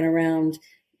going to run around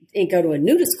and go to a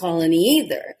nudist colony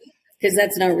either, because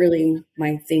that's not really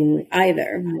my thing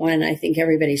either. One, I think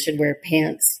everybody should wear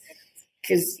pants,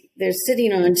 because they're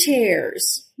sitting on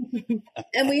chairs.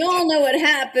 And we all know what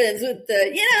happens with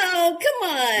come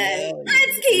on,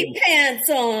 let's keep pants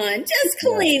on, just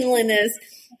cleanliness.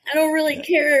 I don't really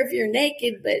care if you're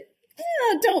naked, but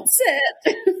don't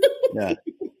sit. Yeah.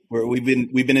 We've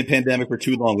been in pandemic for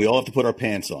too long. We all have to put our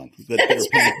pants on. That's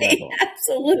right.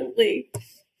 Absolutely.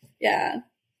 Yeah.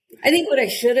 I think what I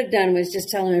should have done was just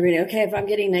tell everybody, okay, if I'm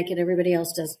getting naked, everybody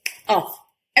else does. Off.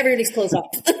 Everybody's clothes off.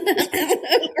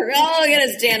 We're all going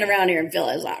to stand around here and feel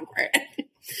as awkward.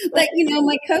 But,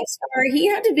 my co-star, he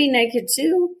had to be naked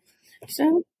too.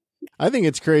 So I think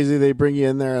it's crazy they bring you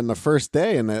in there on the first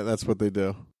day and that's what they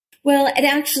do. Well, it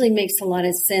actually makes a lot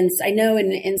of sense. I know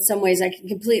in some ways I can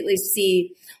completely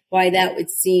see why that would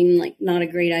seem like not a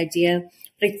great idea.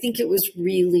 But I think it was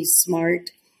really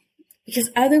smart, because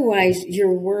otherwise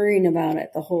you're worrying about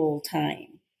it the whole time.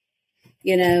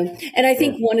 And I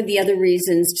think one of the other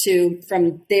reasons too,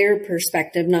 from their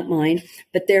perspective, not mine,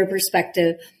 but their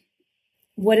perspective,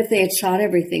 what if they had shot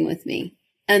everything with me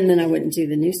and then I wouldn't do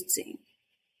the nude scene?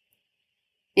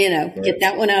 Get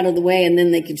that one out of the way and then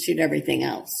they could shoot everything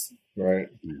else. Right.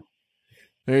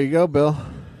 There you go, Bill.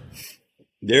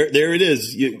 There it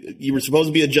is. You were supposed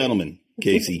to be a gentleman,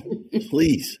 Casey.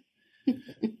 Please.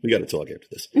 We got to talk after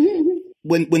this.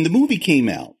 When the movie came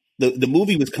out, the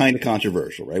movie was kind of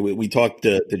controversial, right? We talked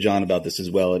to John about this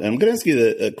as well. And I'm going to ask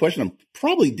you a question I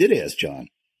probably did ask John,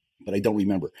 but I don't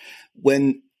remember.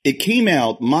 When it came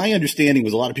out, my understanding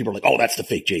was a lot of people were like, oh, that's the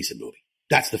fake Jason movie.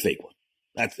 That's the fake one.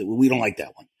 We don't like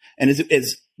that one. And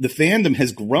as the fandom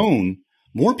has grown,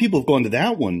 more people have gone to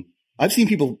that one. I've seen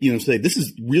people, say this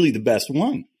is really the best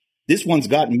one. This one's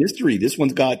got mystery. This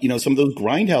one's got, some of those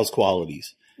grindhouse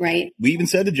qualities. Right. We even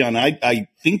said to John, I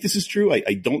think this is true.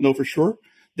 I don't know for sure,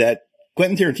 that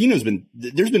Quentin Tarantino's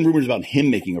there's been rumors about him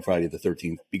making a Friday the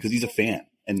 13th because he's a fan.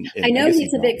 And I know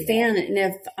he's a big fan. And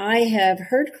if I have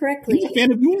heard correctly, he's a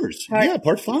fan of yours.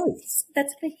 Part 5.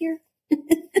 That's what I hear.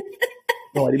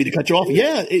 No, I didn't mean to cut you off.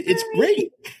 Yeah, it's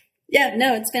great. Yeah,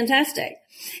 no, it's fantastic.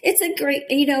 It's a great,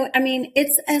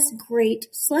 it's a great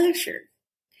slasher.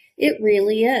 It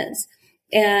really is.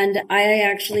 And I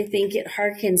actually think it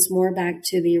harkens more back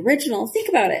to the original. Think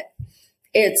about it.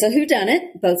 It's a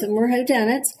whodunit. Both of them were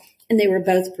whodunits. And they were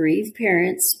both bereaved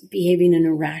parents behaving in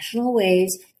irrational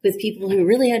ways with people who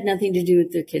really had nothing to do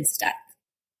with their kids' death.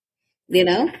 You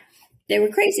know, they were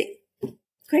crazy.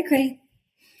 Cray cray.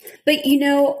 But, you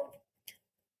know,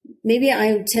 maybe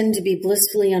I tend to be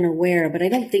blissfully unaware, but I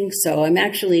don't think so. I'm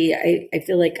actually, I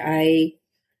feel like I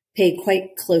pay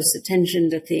quite close attention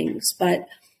to things. But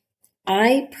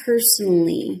I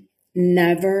personally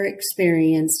never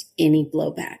experienced any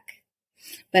blowback.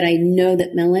 But I know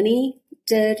that Melanie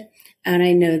did, and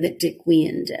I know that Dick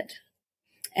Whean did,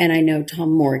 and I know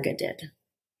Tom Morga did.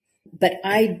 But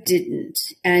I didn't.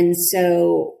 And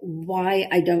so why,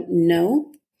 I don't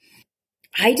know.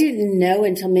 I didn't know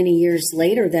until many years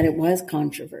later that it was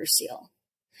controversial.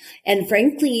 And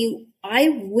frankly, I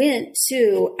went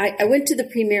to the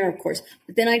premiere, of course,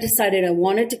 but then I decided I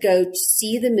wanted to go to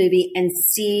see the movie and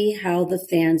see how the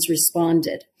fans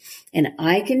responded. And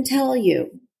I can tell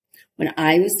you, when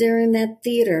I was there in that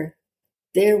theater,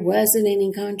 there wasn't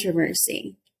any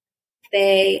controversy.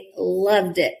 They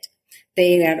loved it.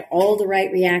 They had all the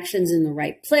right reactions in the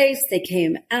right place. They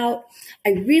came out.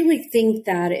 I really think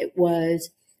that it was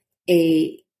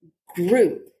a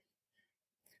group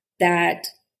that,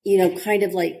 you know, kind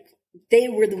of like they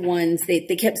were the ones, they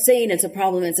kept saying it's a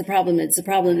problem, it's a problem, it's a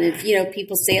problem. If, you know,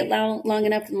 people say it long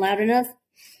enough and loud enough,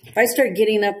 if I start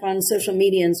getting up on social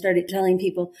media and started telling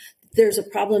people there's a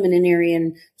problem in an area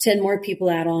and 10 more people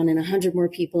add on and 100 more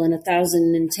people and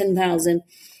 1,000 and 10,000,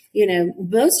 you know,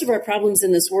 most of our problems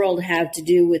in this world have to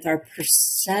do with our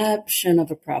perception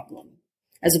of a problem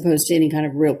as opposed to any kind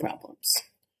of real problems.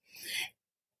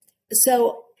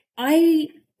 So I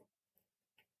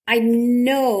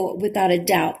know without a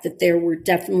doubt that there were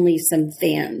definitely some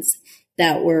fans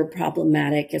that were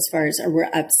problematic as far as, or were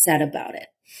upset about it.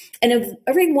 And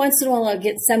every once in a while I'll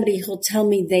get somebody who'll tell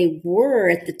me they were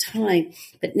at the time,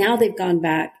 but now they've gone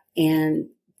back and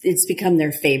it's become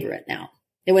their favorite now.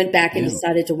 They went back and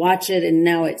decided to watch it and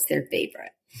now it's their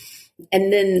favorite.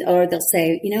 And then, or they'll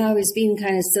say, you know, I was being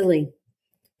kind of silly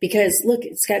because look,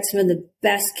 it's got some of the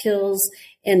best kills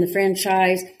in the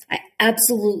franchise. I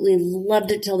absolutely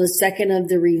loved it till the second of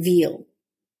the reveal.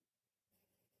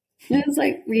 And I was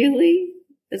like, really?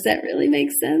 Does that really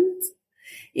make sense?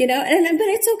 You know, but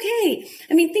it's okay.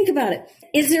 I mean, think about it.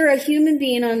 Is there a human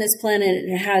being on this planet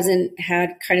that hasn't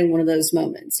had kind of one of those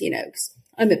moments? You know, 'cause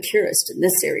I'm a purist in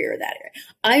this area or that area.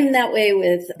 I'm that way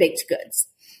with baked goods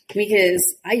because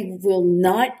I do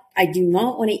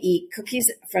not want to eat cookies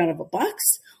out of a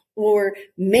box or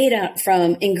made up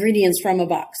from ingredients from a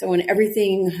box. I want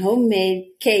everything homemade,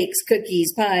 cakes,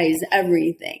 cookies, pies,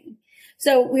 everything.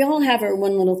 So we all have our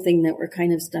one little thing that we're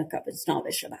kind of stuck up and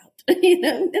snobbish about, you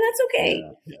know, and that's okay.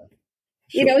 Yeah. Sure.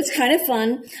 You know, it's kind of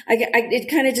fun. It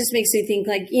kind of just makes me think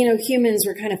like, you know, humans,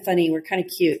 we're kind of funny. We're kind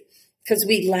of cute because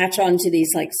we latch on to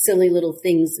these like silly little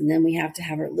things and then we have to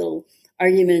have our little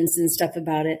arguments and stuff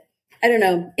about it. I don't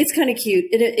know. It's kind of cute.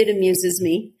 It amuses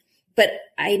me, but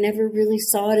I never really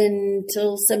saw it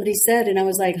until somebody said, and I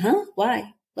was like, huh,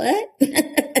 why? What?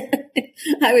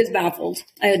 I was baffled.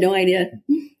 I had no idea.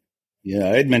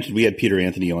 Yeah, I had mentioned we had Peter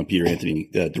Anthony on. Peter Anthony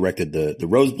directed the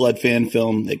Roseblood fan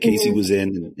film that Casey was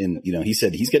in. And, you know, he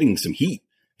said he's getting some heat.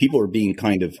 People are being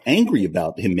kind of angry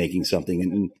about him making something.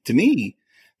 And to me,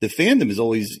 the fandom is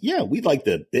always, yeah, we'd like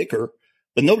to bicker,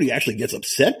 but nobody actually gets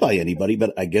upset by anybody.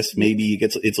 But I guess maybe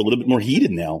it's a little bit more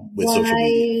heated now with social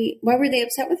media. Why were they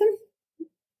upset with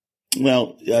him?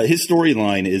 Well, his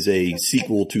storyline is a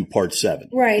sequel to Part 7.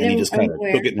 Right. And he just kind of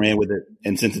took it and ran with it.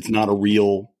 And since it's not a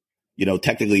real, you know,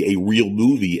 technically a real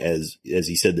movie, as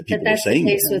he said that people were saying.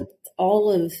 That's the case with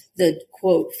all of the,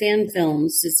 quote, fan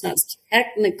films. It's not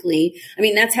technically, I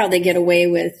mean, that's how they get away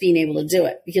with being able to do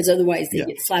it, because otherwise they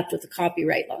get slapped with the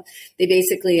copyright law. They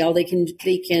basically, they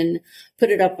can put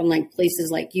it up on like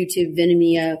places like YouTube,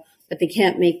 Vimeo, but they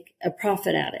can't make a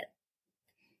profit at it.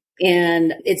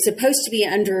 And it's supposed to be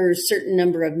under a certain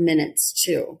number of minutes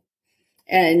too.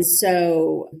 And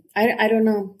so I don't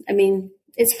know. I mean,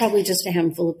 it's probably just a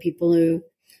handful of people who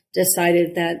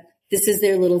decided that this is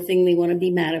their little thing they want to be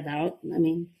mad about. I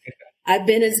mean, I've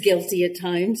been as guilty at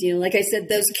times, you know, like I said,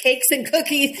 those cakes and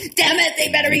cookies, damn it, they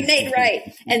better be made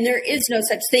right. And there is no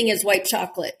such thing as white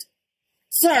chocolate.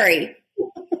 Sorry.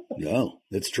 No,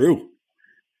 that's true.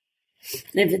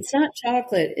 And if it's not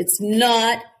chocolate, it's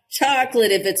not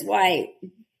chocolate if it's white.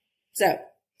 So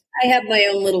I have my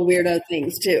own little weirdo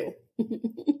things too.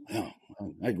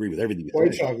 Oh, I agree with everything you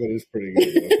White said. chocolate is pretty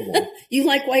good. Though. Come on. You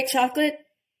like white chocolate?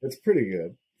 It's pretty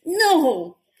good.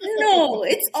 No,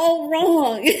 it's all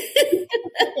wrong.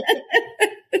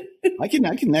 I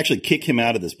can actually kick him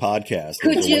out of this podcast.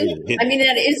 Could you? I mean,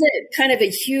 that is a kind of a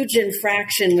huge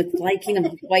infraction with liking a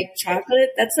white chocolate.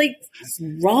 That's like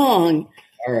wrong.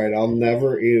 All right, I'll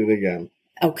never eat it again.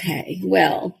 Okay,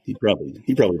 well, he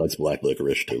probably likes black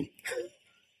licorice too.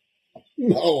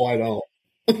 No, I don't.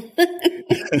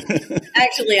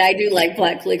 Actually, I do like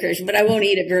black licorice, but I won't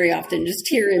eat it very often. Just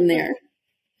here and there.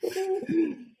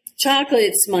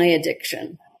 Chocolate's my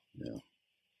addiction. Yeah.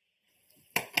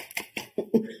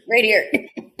 Right here.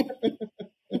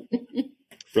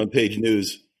 Front page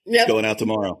news. Yep. It's going out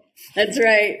tomorrow. That's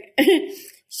right.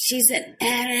 She's an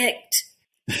addict.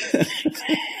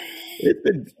 It's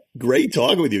been great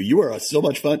talking with you. You are so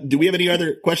much fun. Do we have any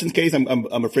other questions, Case?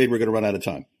 I'm afraid we're going to run out of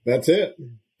time. That's it.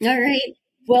 All right.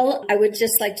 Well, I would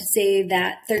just like to say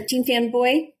that 13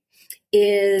 Fanboy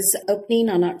is opening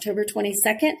on October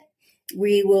 22nd.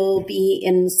 We will be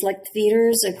in select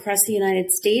theaters across the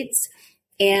United States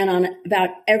and on about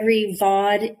every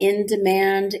VOD, in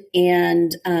demand,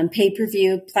 and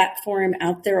pay-per-view platform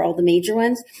out there, all the major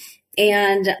ones.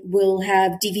 And we'll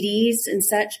have DVDs and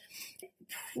such.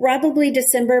 Probably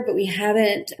December, but we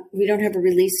don't have a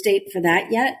release date for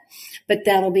that yet, but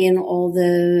that'll be in all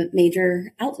the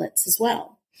major outlets as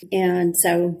well. And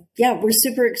so, yeah, we're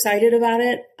super excited about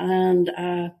it, and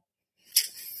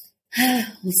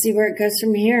we'll see where it goes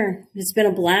from here. It's been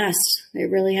a blast.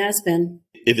 It really has been.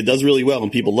 If it does really well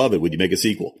and people love it, would you make a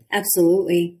sequel?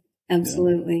 Absolutely.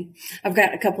 Absolutely. Yeah. I've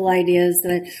got a couple ideas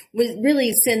that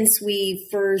really, since we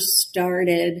first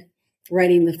started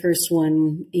writing the first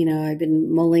one, I've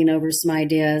been mulling over some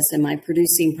ideas, and my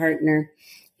producing partner,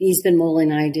 he's been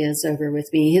mulling ideas over with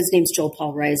me. His name's Joel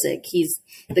Paul Reisig. He's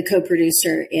the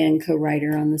co-producer and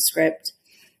co-writer on the script.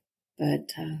 But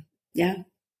yeah,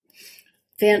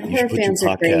 horror fans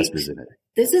are great. In it.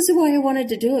 This is why I wanted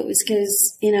to do it, was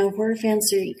because, horror fans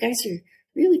you guys are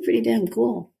really pretty damn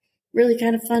cool. Really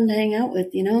kind of fun to hang out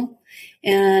with,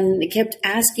 and they kept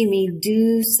asking me,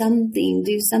 do something.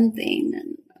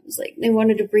 And like they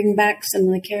wanted to bring back some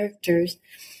of the characters.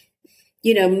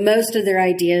 Most of their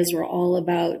ideas were all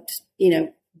about,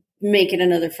 making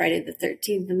another Friday the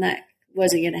 13th, and that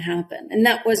wasn't going to happen. And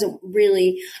that wasn't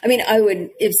really,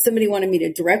 if somebody wanted me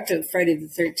to direct a Friday the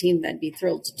 13th, I'd be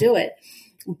thrilled to do it.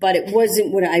 But it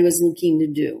wasn't what I was looking to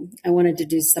do. I wanted to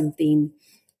do something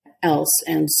else.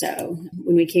 And so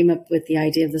when we came up with the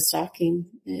idea of the stalking,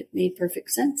 it made perfect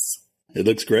sense. It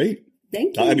looks great.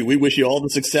 Thank you. We wish you all the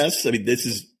success. This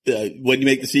is when you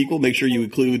make the sequel, make sure you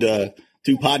include 2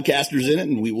 podcasters in it,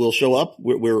 and we will show up.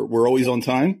 We're always on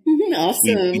time.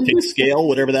 Awesome. We take scale,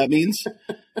 whatever that means.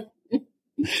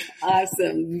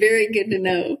 Awesome. Very good to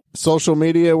know. Social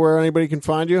media where anybody can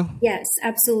find you? Yes,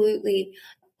 absolutely.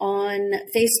 On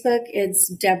Facebook,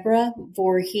 it's Deborah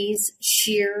Voorhees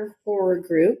Sheer Horror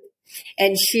Group,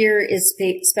 and sheer is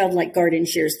spelled like garden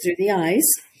shears through the eyes.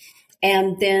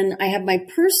 And then I have my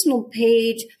personal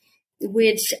page,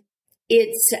 which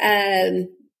it's,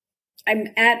 I'm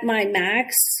at my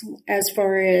max as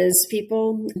far as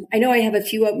people. I know I have a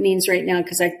few openings right now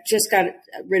because I just got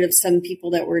rid of some people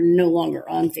that were no longer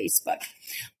on Facebook,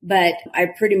 but I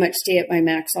pretty much stay at my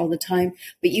max all the time.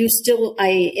 But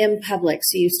I am public,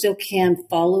 so you still can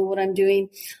follow what I'm doing.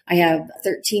 I have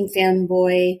 13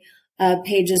 Fanboy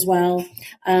page as well.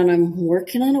 And I'm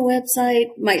working on a website.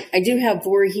 I do have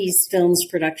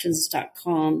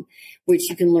VoorheesFilmsProductions.com, which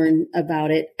you can learn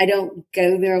about it. I don't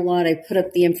go there a lot. I put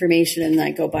up the information and I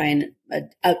go by and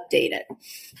update it.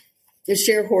 The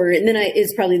share horror. And then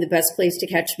is probably the best place to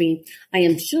catch me. I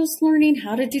am just learning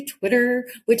how to do Twitter,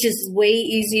 which is way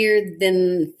easier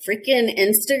than freaking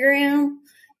Instagram.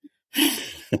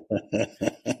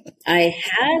 I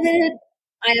have it.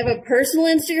 I have a personal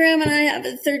Instagram and I have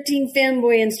a 13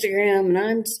 Fanboy Instagram, and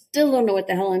I still don't know what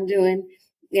the hell I'm doing.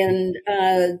 And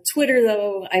Twitter,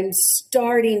 though, I'm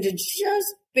starting to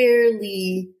just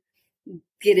barely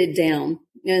get it down.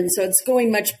 And so it's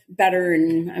going much better,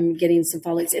 and I'm getting some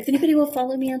follows. If anybody will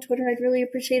follow me on Twitter, I'd really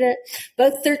appreciate it.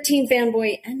 Both 13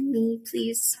 Fanboy and me,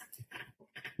 please.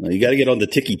 Well, you got to get on the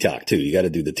TikTok, too. You got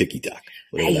to do the TikTok.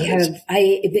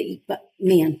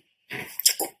 Man.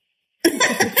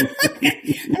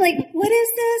 I'm like, what is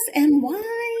this and why?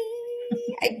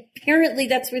 Apparently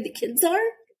that's where the kids are.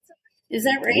 Is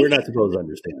that right? We're not supposed to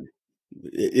understand.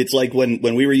 It's like when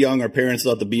we were young, our parents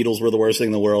thought the Beatles were the worst thing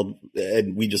in the world,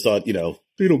 and we just thought, they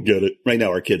don't get it. Right now,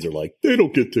 our kids are like, they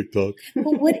don't get TikTok.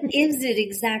 Well, what is it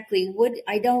exactly?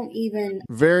 I don't even.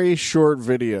 Very short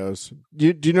videos.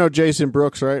 Do you know Jason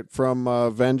Brooks, right, from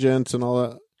Vengeance and all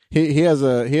that? He has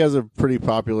a pretty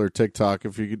popular TikTok.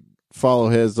 If you could follow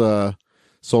his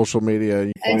social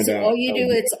media. And so all you do,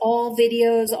 it's all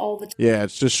videos all the time. Yeah,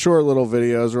 it's just short little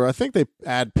videos, or I think they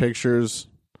add pictures.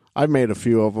 I've made a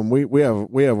few of them. We have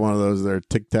one of those there,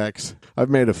 Tic Tacs. I've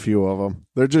made a few of them.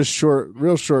 They're just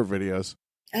real short videos.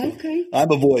 Okay.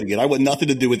 I'm avoiding it. I want nothing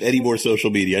to do with any more social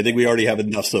media. I think we already have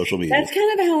enough social media. That's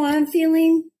kind of how I'm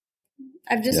feeling.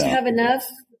 I just have enough.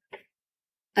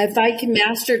 If I can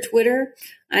master Twitter,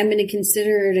 I'm going to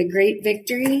consider it a great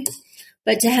victory.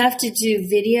 But to have to do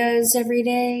videos every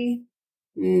day,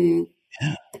 it's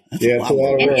a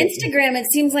lot of and work. Instagram,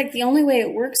 it seems like the only way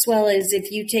it works well is if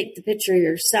you take the picture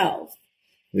yourself.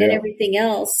 Yeah. And everything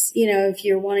else, if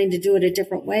you're wanting to do it a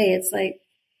different way, it's like,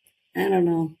 I don't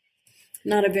know.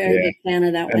 Not a very big fan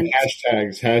of that and one.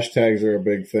 hashtags are a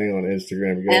big thing on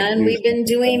Instagram. And we've been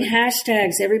doing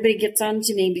hashtags. Everybody gets on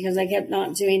to me because I kept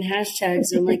not doing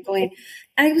hashtags. I'm like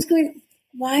I was going,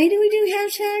 why do we do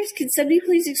hashtags? Could somebody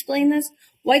please explain this?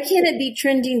 Why can't it be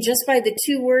trending just by the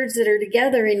two words that are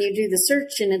together and you do the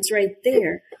search and it's right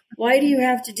there? Why do you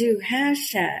have to do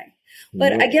hashtag?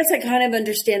 But I guess I kind of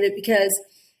understand it because,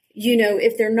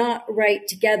 if they're not right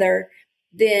together,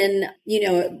 then,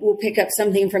 we'll pick up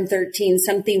something from 13,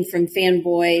 something from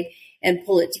Fanboy and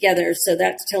pull it together. So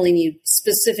that's telling you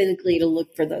specifically to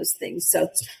look for those things. So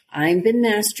I've been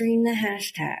mastering the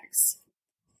hashtags.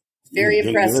 Very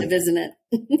impressive, isn't it?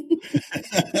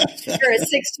 You're a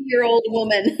 60-year-old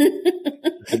woman.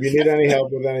 If you need any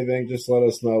help with anything, just let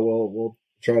us know. We'll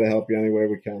try to help you any way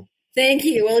we can. Thank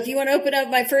you. Well, if you want to open up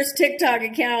my first TikTok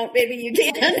account, maybe you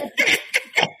can.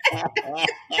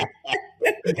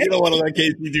 You don't want to let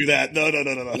Casey do that. No.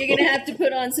 You're going to have to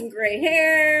put on some gray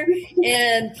hair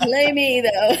and play me,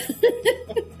 though.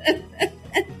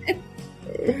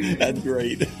 That's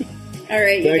great. All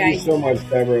right, you guys. Thank you so much,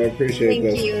 Deborah. I appreciate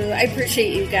this. Thank you. I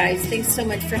appreciate you guys. Thanks so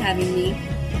much for having me.